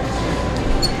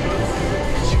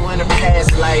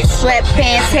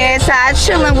 Sweatpants, hair tied,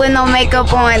 chilling with no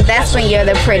makeup on. That's when you're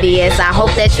the prettiest. I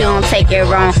hope that you don't take it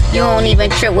wrong. You don't even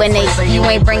trip when you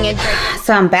ain't bringing drinks.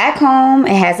 So I'm back home.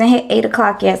 It hasn't hit 8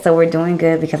 o'clock yet, so we're doing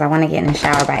good because I want to get in the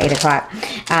shower by 8 o'clock.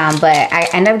 But I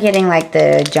end up getting like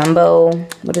the jumbo,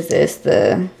 what is this?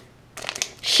 The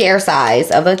share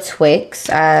size of a Twix.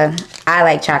 I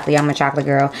like chocolate. I'm a chocolate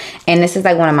girl. And this is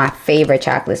like one of my favorite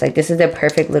chocolates. Like this is the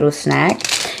perfect little snack.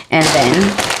 And then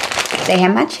they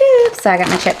have my chips, so I got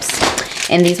my chips.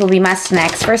 And these will be my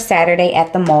snacks for Saturday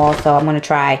at the mall. So I'm gonna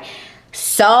try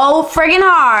so friggin'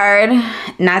 hard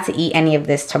not to eat any of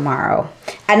this tomorrow.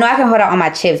 I know I can hold out on my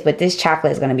chips, but this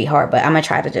chocolate is gonna be hard. But I'm gonna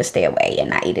try to just stay away and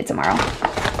not eat it tomorrow.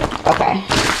 Okay.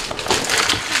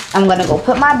 I'm gonna go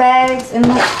put my bags in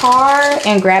the car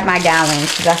and grab my gallons,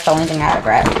 because that's the only thing I gotta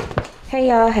grab. Hey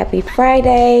y'all, happy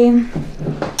Friday.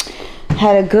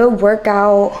 Had a good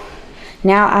workout.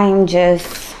 Now I am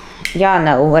just, y'all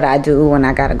know what I do when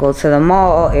I gotta go to the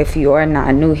mall. If you are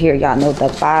not new here, y'all know the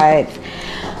vibes.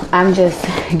 I'm just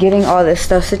getting all this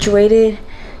stuff situated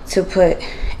to put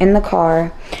in the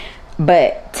car.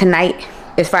 But tonight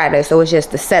is Friday, so it's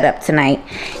just the setup tonight.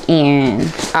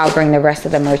 And I'll bring the rest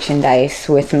of the merchandise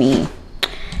with me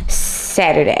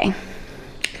Saturday.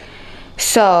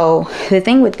 So the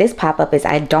thing with this pop-up is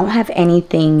I don't have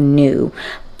anything new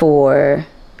for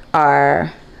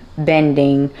our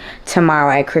vending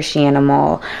tomorrow at Christiana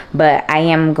Mall, but I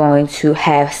am going to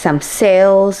have some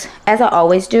sales as I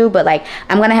always do. But like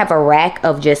I'm gonna have a rack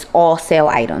of just all sale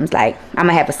items. Like I'm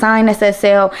gonna have a sign that says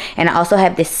sale, and I also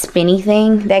have this spinny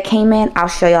thing that came in. I'll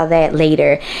show y'all that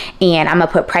later. And I'm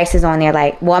gonna put prices on there,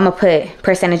 like, well, I'm gonna put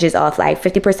percentages off, like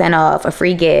 50% off, a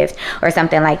free gift or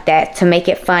something like that, to make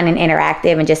it fun and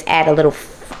interactive and just add a little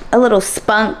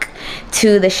spunk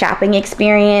to the shopping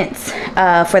experience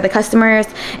for the customers,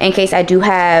 in case I do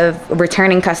have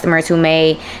returning customers who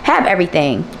may have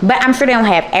everything, but I'm sure they don't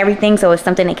have everything, so it's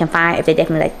something they can find if they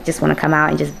definitely like just want to come out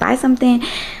and just buy something.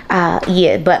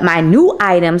 Yeah, but my new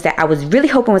items that I was really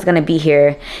hoping was going to be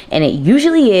here, and it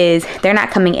usually is, they're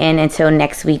not coming in until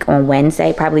next week on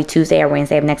Wednesday, probably Tuesday or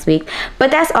Wednesday of next week.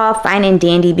 But that's all fine and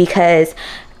dandy, because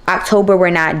October we're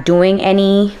not doing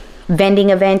any vending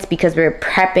events because we're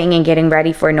prepping and getting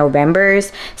ready for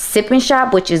November's sip and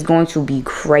shop, which is going to be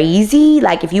crazy.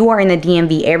 Like if you are in the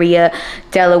DMV area,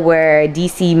 Delaware,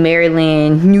 DC,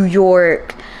 Maryland, New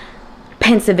York,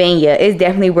 Pennsylvania, it's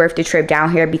definitely worth the trip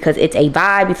down here, because it's a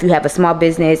vibe. If you have a small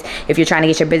business, if you're trying to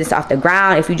get your business off the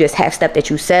ground, if you just have stuff that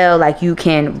you sell, like you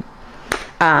can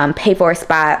pay for a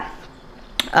spot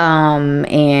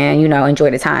and you know, enjoy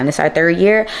the time. This is our 3rd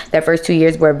year. The first 2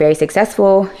 years were very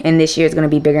successful, and this year is going to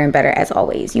be bigger and better as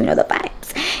always. You know the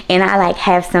vibes. And I like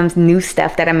have some new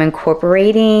stuff that I'm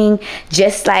incorporating,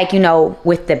 just like, you know,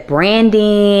 with the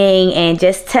branding and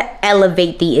just to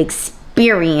elevate the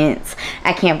experience.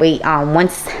 I can't wait.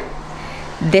 Once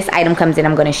this item comes in,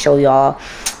 I'm going to show y'all.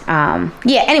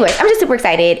 Yeah, anyways, I'm just super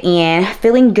excited and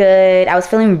feeling good. I was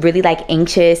feeling really like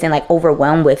anxious and like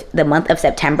overwhelmed with the month of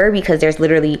September, because there's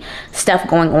literally stuff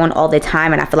going on all the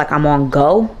time, and I feel like I'm on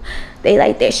go. They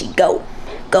like, there she go.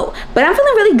 But I'm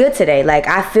feeling really good today. Like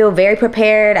I feel very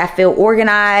prepared. I feel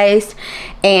organized,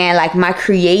 and like my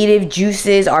creative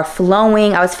juices are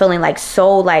flowing. I was feeling like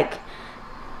so, like,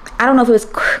 I don't know if it was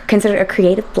considered a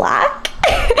creative block.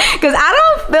 Because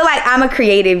I don't feel like I'm a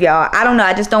creative, y'all. I don't know.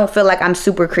 I just don't feel like I'm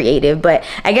super creative. But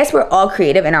I guess we're all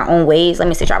creative in our own ways. Let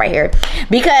me sit y'all right here.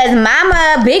 Because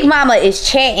Big Mama is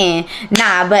chatting.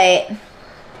 Nah, but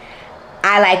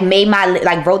I like made my,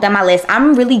 like wrote down my list.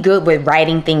 I'm really good with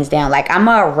writing things down. Like I'm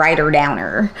a writer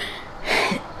downer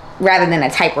rather than a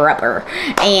typer upper.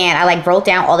 And I like wrote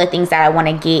down all the things that I want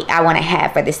to get, I want to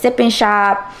have for the sip and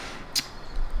shop.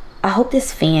 I hope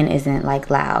this fan isn't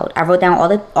like loud. I wrote down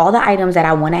all the items that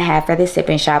I want to have for the sip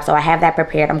and shop, so I have that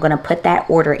prepared. I'm gonna put that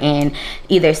order in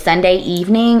either Sunday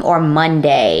evening or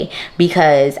Monday,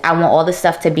 because I want all the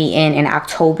stuff to be in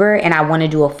October, and I want to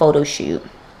do a photo shoot.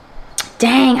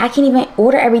 Dang, I can't even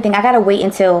order everything. I gotta wait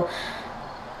until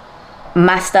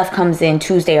my stuff comes in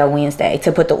Tuesday or Wednesday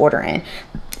to put the order in.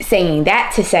 Saying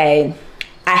that to say,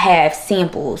 I have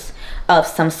samples of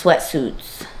some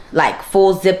sweatsuits, like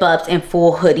full zip ups and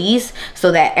full hoodies, so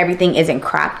that everything isn't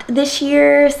cropped this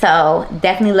year. So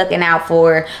definitely looking out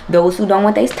for those who don't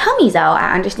want their tummies out.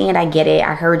 I understand, I get it,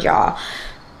 I heard y'all.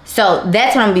 So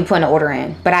that's what I'm gonna be putting the order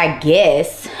in. But I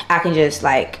guess I can just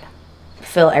like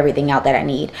fill everything out that I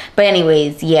need. But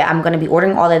anyways, yeah, I'm gonna be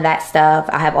ordering all of that stuff.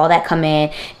 I have all that come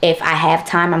in. If I have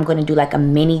time, I'm gonna do like a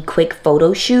mini quick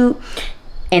photo shoot,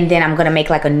 and then I'm gonna make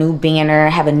like a new banner,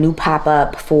 have a new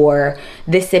pop-up for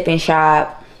this sip-in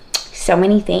shop. So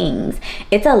many things.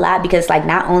 It's a lot because like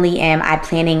not only am I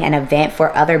planning an event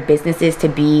for other businesses to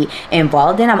be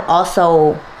involved in, I'm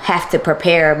also have to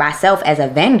prepare myself as a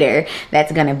vendor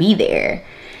that's gonna be there.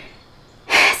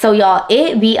 So y'all,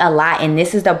 it be a lot, and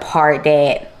this is the part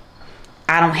that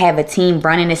I don't have a team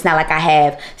running. It's not like I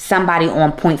have somebody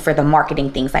on point for the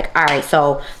marketing things. Like, all right,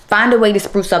 so find a way to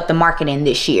spruce up the marketing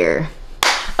this year.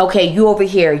 Okay, you over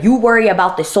here, you worry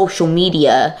about the social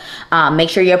media. Make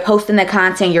sure you're posting the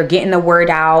content, you're getting the word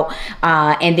out,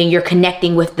 and then you're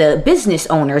connecting with the business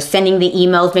owners, sending the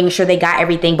emails, making sure they got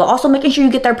everything, but also making sure you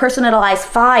get their personalized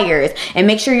flyers, and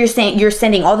make sure you're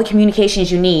sending all the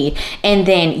communications you need. And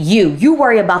then you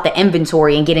worry about the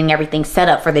inventory and getting everything set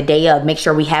up for the day of. Make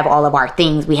sure we have all of our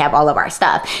things, we have all of our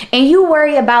stuff. And you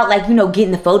worry about, like, you know,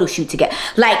 getting the photo shoot together.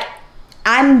 Like,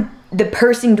 I'm the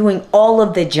person doing all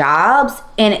of the jobs,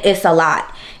 and it's a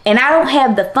lot, and I don't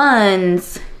have the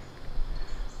funds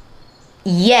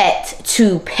yet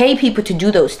to pay people to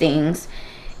do those things.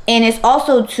 And it's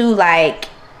also too, like,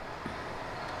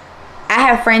 I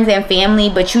have friends and family,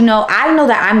 but you know, I know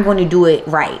that I'm going to do it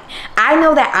right. I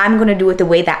know that I'm going to do it the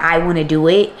way that I want to do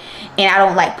it, and I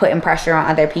don't like putting pressure on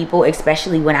other people,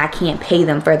 especially when I can't pay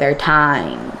them for their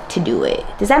time to do it.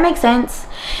 Does that make sense?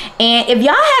 And if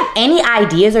y'all have any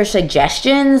ideas or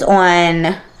suggestions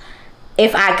on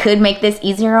if I could make this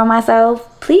easier on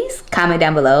myself, please comment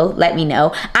down below. Let me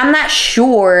know. I'm not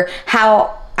sure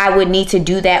how I would need to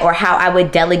do that or how I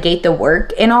would delegate the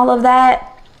work and all of that.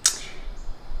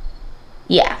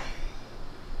 Yeah.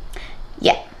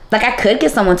 Like, I could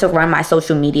get someone to run my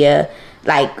social media,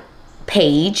 like,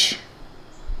 page,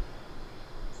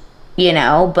 you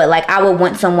know, but like I would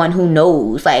want someone who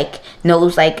knows like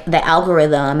the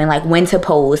algorithm and like when to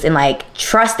post, and like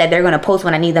trust that they're gonna post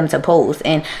when I need them to post.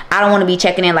 And I don't want to be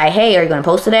checking in like, hey, are you gonna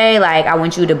post today? Like, I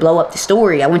want you to blow up the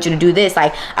story, I want you to do this.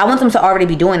 Like, I want them to already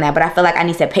be doing that, but I feel like I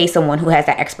need to pay someone who has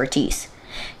that expertise.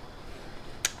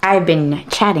 I've been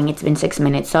chatting, it's been 6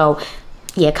 minutes, so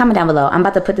yeah, comment down below. I'm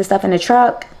about to put this stuff in the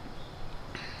truck,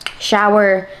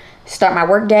 shower, start my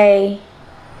work day.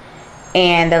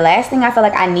 And the last thing I feel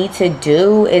like I need to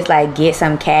do is like get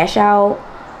some cash out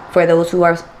for those who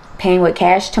are paying with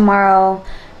cash tomorrow.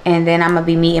 And then I'm gonna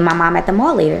be meeting my mom at the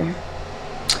mall later.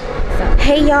 So,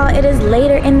 hey y'all, it is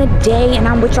later in the day and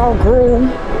I'm with y'all girl.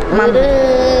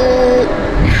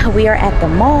 We are at the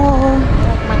mall.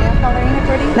 My nail color, ain't it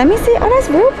pretty? Let me see. Oh, that's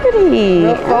real pretty.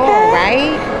 Real cool,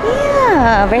 right?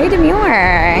 Yeah, very demure.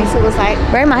 Lisa was like,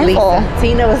 very mindful.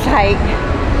 Tina was like,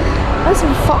 that's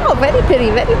fall, very pretty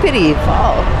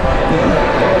fall.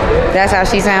 That's how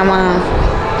she sound, Mom.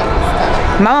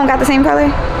 My mom got the same color?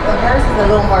 Well, hers is a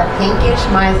little more pinkish,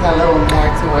 mine's a little more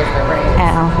towards the red.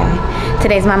 Oh, okay.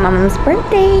 Today's my mom's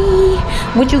birthday.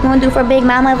 What you gonna do for Big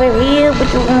Mama for real?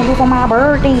 What you gonna do for my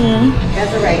birthday?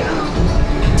 That's right.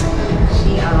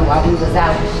 She, while we was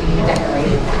out, she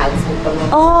decorated the house with the little...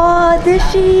 Oh, did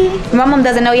she? My mom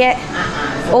doesn't know yet?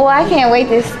 Oh, I can't wait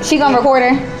this. She gonna record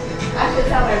her? I should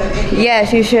tell her the video.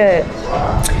 Yes, you should.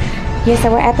 Yeah, so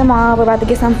we're at the mall. We're about to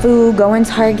get some food, go in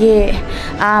Target.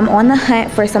 I'm on the hunt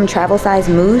for some travel size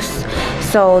mousse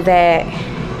so that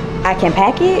I can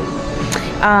pack it.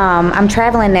 I'm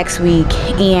traveling next week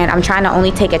and I'm trying to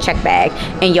only take a check bag.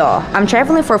 And y'all, I'm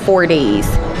traveling for 4 days.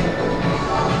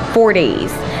 4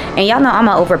 days. And y'all know I'm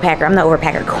an overpacker. I'm the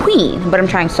overpacker queen, but I'm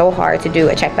trying so hard to do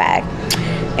a check bag.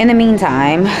 In the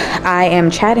meantime, I am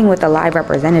chatting with a live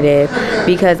representative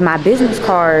because my business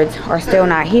cards are still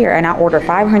not here, and I ordered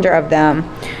 500 of them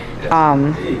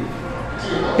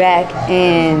back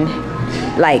in,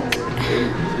 like,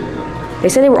 they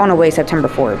said they were on the way September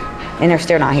 4th, and they're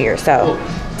still not here. So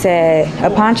said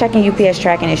upon checking UPS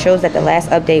tracking, it shows that the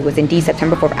last update was indeed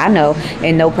September 4th. I know,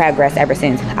 and no progress ever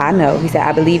since. I know. He said,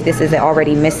 I believe this is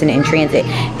already missing in transit.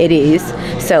 It is.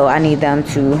 So I need them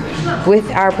to, with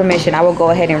our permission, I will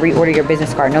go ahead and reorder your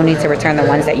business card. No need to return the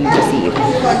ones that you received.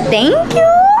 Thank you.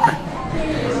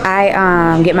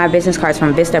 I get my business cards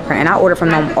from Vistaprint, and I order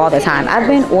from them all the time. I've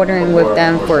been ordering with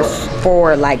them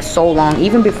for like so long,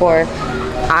 even before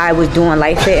I was doing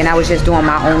LightFit and I was just doing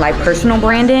my own like personal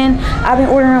branding. I've been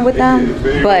ordering with them,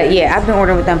 but yeah, I've been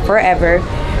ordering with them forever.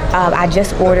 I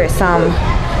just ordered some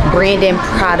branding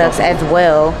products as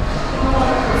well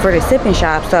for the sipping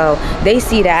shop, so they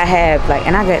see that I have like,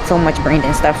 and I get so much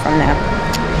branding stuff from them.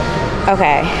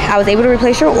 Okay, I was able to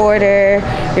replace your order.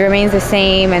 It remains the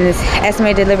same, and this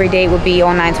estimated delivery date will be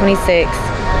on 9/26.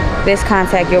 this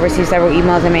contact, you'll receive several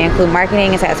emails that may include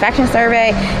marketing and satisfaction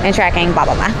survey and tracking, blah,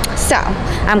 blah, blah. So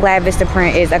I'm glad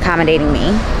Vistaprint is accommodating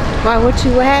me. Why? What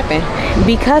happened?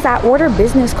 Because I ordered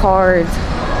business cards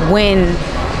when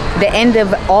the end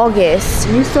of August.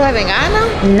 You still haven't gotten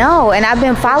them? No, and I've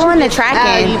been following the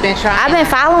tracking. Oh, you've been trying. I've been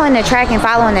following the tracking.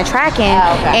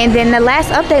 Oh, okay. And then the last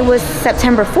update was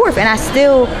September 4th, and I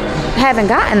still haven't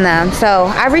gotten them. So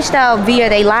I reached out via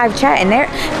their live chat, and they're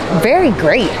very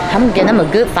great. I'm giving them a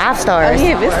good 5 stars. Oh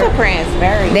yeah, Vistaprint's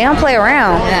very. They don't play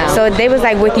around. No. So they was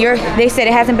like, they said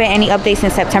it hasn't been any updates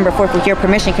since September 4th. With your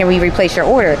permission, can we replace your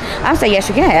order? I'm saying, yes,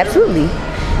 you can, absolutely.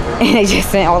 And they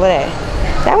just sent all of that.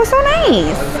 That was so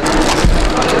nice.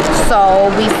 So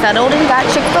we settled and got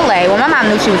Chick-fil-A. Well, my mom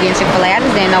knew she was getting Chick-fil-A. I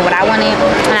just didn't know what I wanted.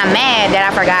 And I'm mad that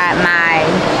I forgot my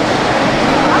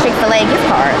Chick-fil-A gift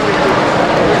card.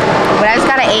 But I just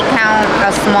got an 8-count,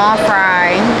 a small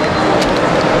fry,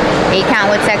 8-count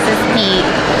with Texas Pete,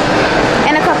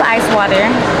 and a cup of ice water.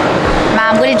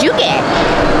 Mom, what did you get?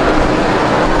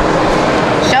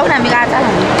 Show them, you gotta tell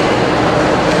them.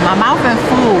 My mouth is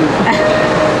full.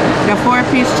 The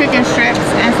 4-piece chicken strips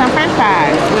and some french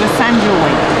fries with a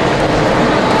Sunjoy.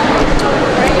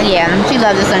 Yeah, she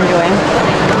loves the Sunjoy.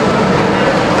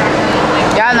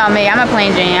 Y'all know me, I'm a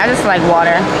plain Jane. I just like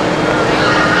water.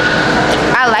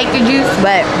 I like the juice,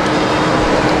 but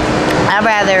I'd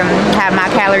rather have my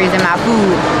calories in my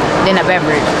food than a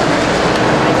beverage.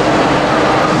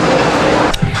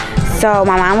 So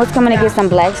my mom was coming to get some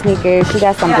black sneakers. She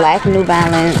got some black New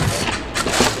Balance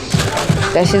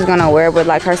that she's gonna wear with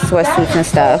like her sweatsuits and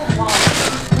stuff.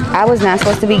 I was not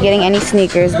supposed to be getting any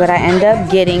sneakers, but I ended up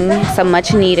getting some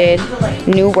much needed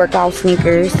new workout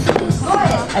sneakers.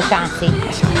 Ashanti.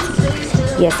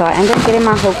 Yeah, so I ended up getting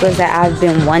my Hokas that I've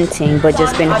been wanting but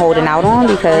just been holding out on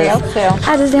because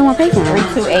I just didn't want to pay for them.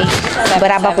 328.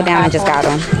 But I buckled down and just got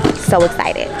them. So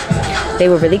excited. They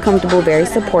were really comfortable, very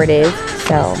supportive.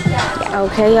 So yeah.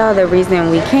 Okay, y'all, the reason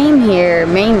we came here,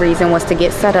 main reason, was to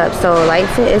get set up. So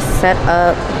LightFit is set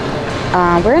up.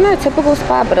 We're in our typical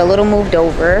spot, but a little moved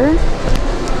over.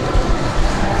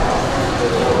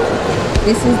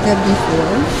 This is the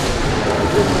before.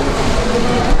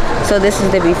 So this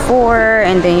is the before,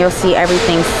 and then you'll see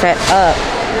everything set up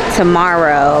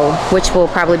tomorrow, which will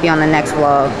probably be on the next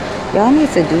vlog. Y'all need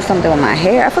to do something with my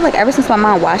hair. I feel like ever since my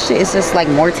mom washed it, it's just like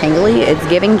more tingly. It's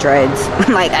giving dreads.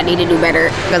 Like, I need to do better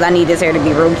because I need this hair to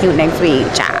be real cute next week.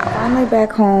 Ciao. Finally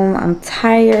back home. I'm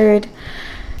tired,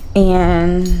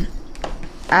 and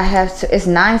I have to, it's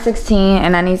 9:16,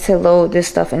 and I need to load this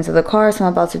stuff into the car, so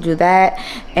I'm about to do that.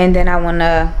 And then I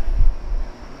wanna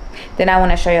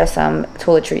show you some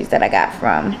toiletries that I got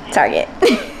from Target.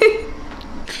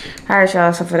 Alright,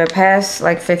 y'all, so for the past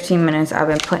like 15 minutes I've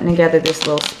been putting together this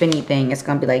little spinny thing. It's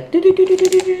gonna be like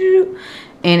do-do-do-do-do-do-do.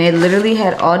 And it literally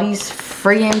had all these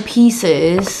friggin'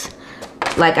 pieces.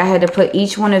 Like, I had to put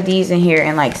each one of these in here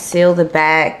and like seal the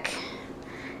back.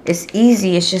 It's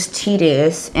easy, it's just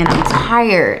tedious, and I'm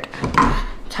tired.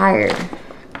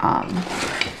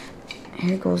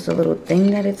 Here goes the little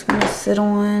thing that it's gonna sit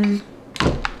on.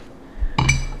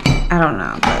 I don't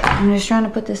know, but I'm just trying to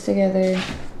put this together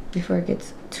before it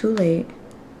gets too late.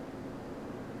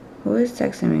 Who is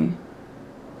texting me?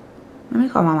 Let me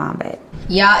call my mom back.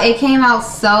 Y'all, it came out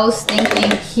so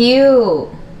stinking cute.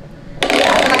 I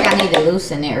feel like I need to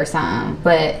loosen it or something,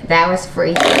 but that was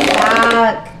free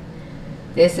sock.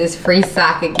 This is free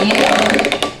sock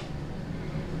again.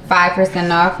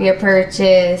 5% off your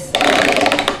purchase.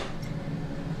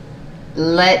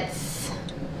 Let's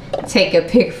take a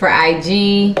pic for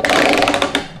IG.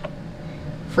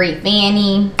 Free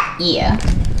fanny. Yeah.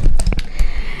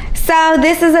 So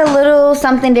this is a little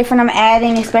something different I'm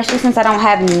adding, especially since I don't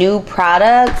have new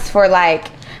products for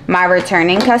like my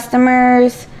returning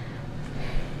customers.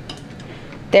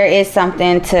 There is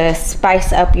something to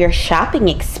spice up your shopping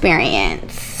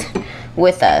experience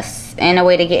with us and a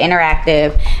way to get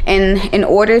interactive. And in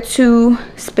order to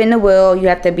spin the wheel, you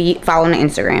have to be following the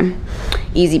Instagram.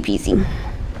 Easy peasy.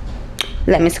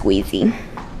 Let me squeezy.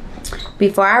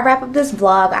 Before I wrap up this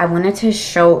vlog, I wanted to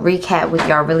recap with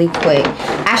y'all really quick.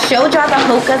 I showed y'all the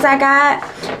Hokas I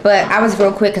got, but I was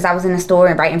real quick because I was in the store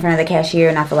and right in front of the cashier,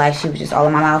 and I feel like she was just all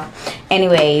in my mouth.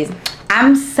 Anyways,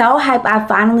 I'm so hyped. I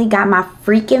finally got my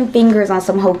freaking fingers on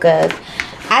some Hokas.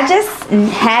 I just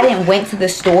hadn't went to the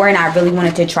store and I really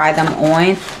wanted to try them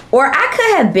on. Or I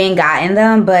could have been gotten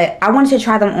them, but I wanted to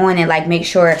try them on and like make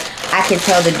sure I could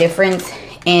tell the difference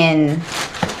in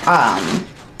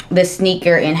the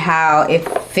sneaker and how it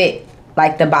fit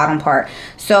like the bottom part.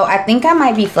 So I think I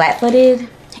might be flat-footed,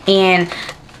 and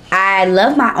I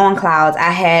love my on clouds.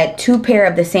 I had 2 pair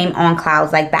of the same on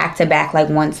clouds, like back to back, like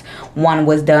once one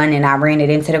was done and I ran it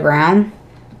into the ground.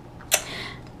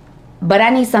 But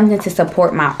I need something to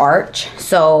support my arch,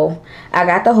 so I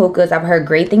got the Hokas. I've heard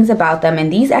great things about them,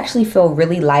 and these actually feel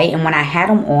really light, and when I had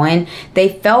them on, they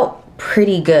felt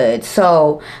pretty good.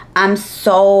 So I'm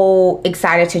so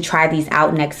excited to try these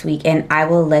out next week, and I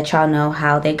will let y'all know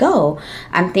how they go.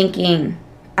 I'm thinking,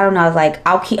 I don't know, like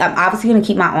I'm obviously gonna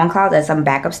keep my on clouds as some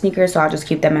backup sneakers, so I'll just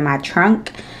keep them in my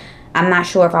trunk. I'm not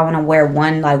sure if I want to wear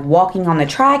one like walking on the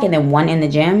track and then one in the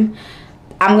gym.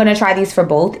 I'm gonna try these for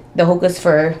both, the Hokas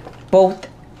for both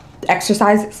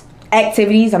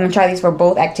activities. I'm gonna try these for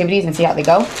both activities and see how they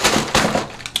go.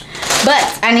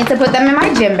 But I need to put them in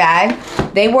my gym bag.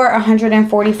 They were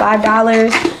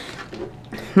 $145.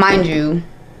 Mind you,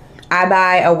 I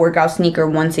buy a workout sneaker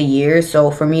once a year, so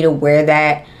for me to wear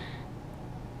that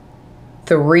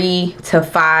 3 to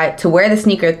 5, to wear the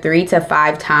sneaker 3 to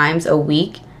 5 times a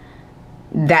week,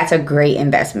 that's a great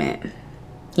investment,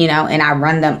 you know. And I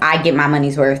run them, I get my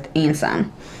money's worth and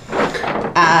some.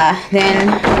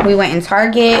 Then we went in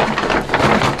Target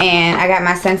and I got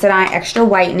my Sensodyne Extra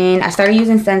Whitening. I started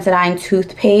using Sensodyne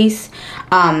toothpaste.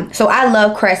 So I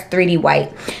love Crest 3D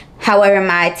White. However,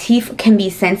 my teeth can be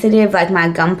sensitive, like my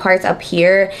gum parts up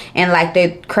here, and like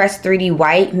the Crest 3D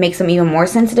White makes them even more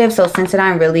sensitive. So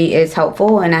Sensodyne really is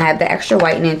helpful, and I have the Extra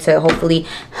Whitening to hopefully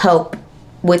help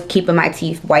with keeping my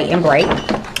teeth white and bright.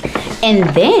 And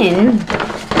then,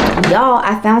 y'all,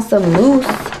 I found some mousse.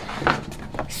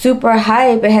 Super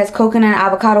hype. It has coconut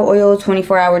avocado oil,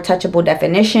 24-hour touchable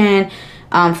definition,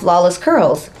 flawless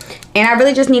curls. And I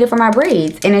really just need it for my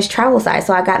braids, and it's travel size,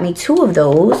 so I got me 2 of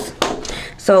those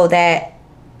so that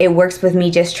it works with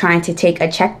me just trying to take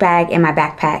a check bag in my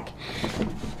backpack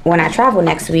when I travel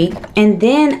next week. And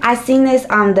then I seen this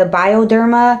the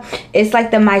Bioderma. It's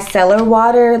like the micellar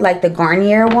water, like the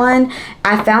Garnier one.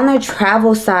 I found the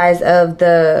travel size of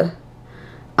the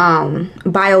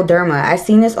Bioderma. I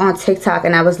seen this on TikTok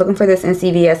and I was looking for this in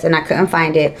CVS and I couldn't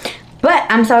find it, but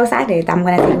I'm so excited. I'm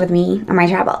gonna take it with me on my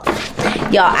travels.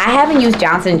 Y'all, I haven't used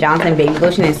Johnson & Johnson baby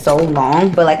lotion in so long,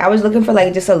 but like I was looking for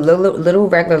like just a little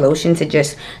regular lotion to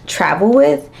just travel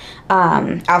with,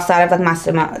 outside of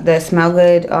like the Smell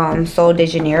Good Sol de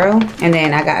Janeiro. And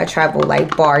then I got a travel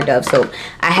like bar Dove soap.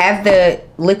 I have the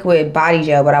liquid body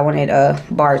gel, but I wanted a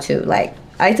bar too. Like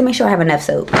I like to make sure I have enough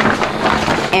soap.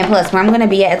 And plus, where I'm going to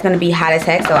be at, it's going to be hot as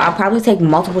heck, so I'll probably take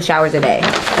multiple showers a day.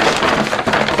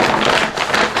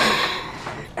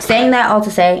 Saying that all to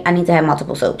say, I need to have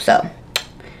multiple soaps, so.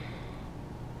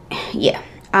 Yeah.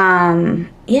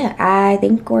 Yeah, I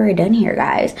think we're done here,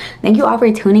 guys. Thank you all for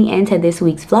tuning into this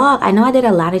week's vlog. I know I did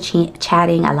a lot of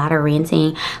chatting, a lot of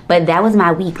ranting, but that was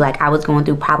my week. Like, I was going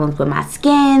through problems with my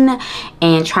skin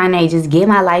and trying to just get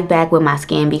my life back with my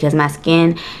skin, because my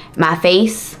skin, my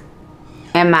face,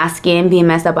 and my skin being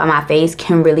messed up on my face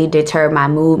can really deter my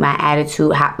mood, my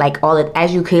attitude, how, like all it,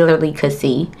 as you clearly could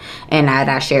see, and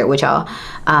I share it with y'all.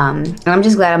 And I'm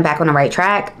just glad I'm back on the right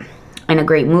track, in a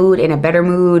great mood, in a better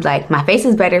mood. Like my face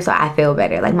is better, so I feel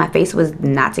better. Like my face was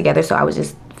not together, so I was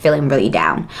just feeling really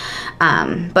down.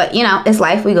 But you know, it's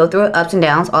life. We go through it, ups and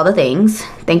downs, all the things.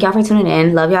 Thank y'all for tuning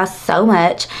in. Love y'all so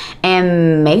much,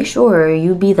 and make sure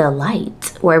you be the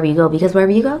light wherever you go, because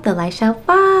wherever you go, the light shall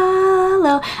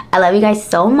follow. I love you guys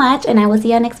so much, and I will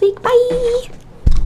see y'all next week. Bye.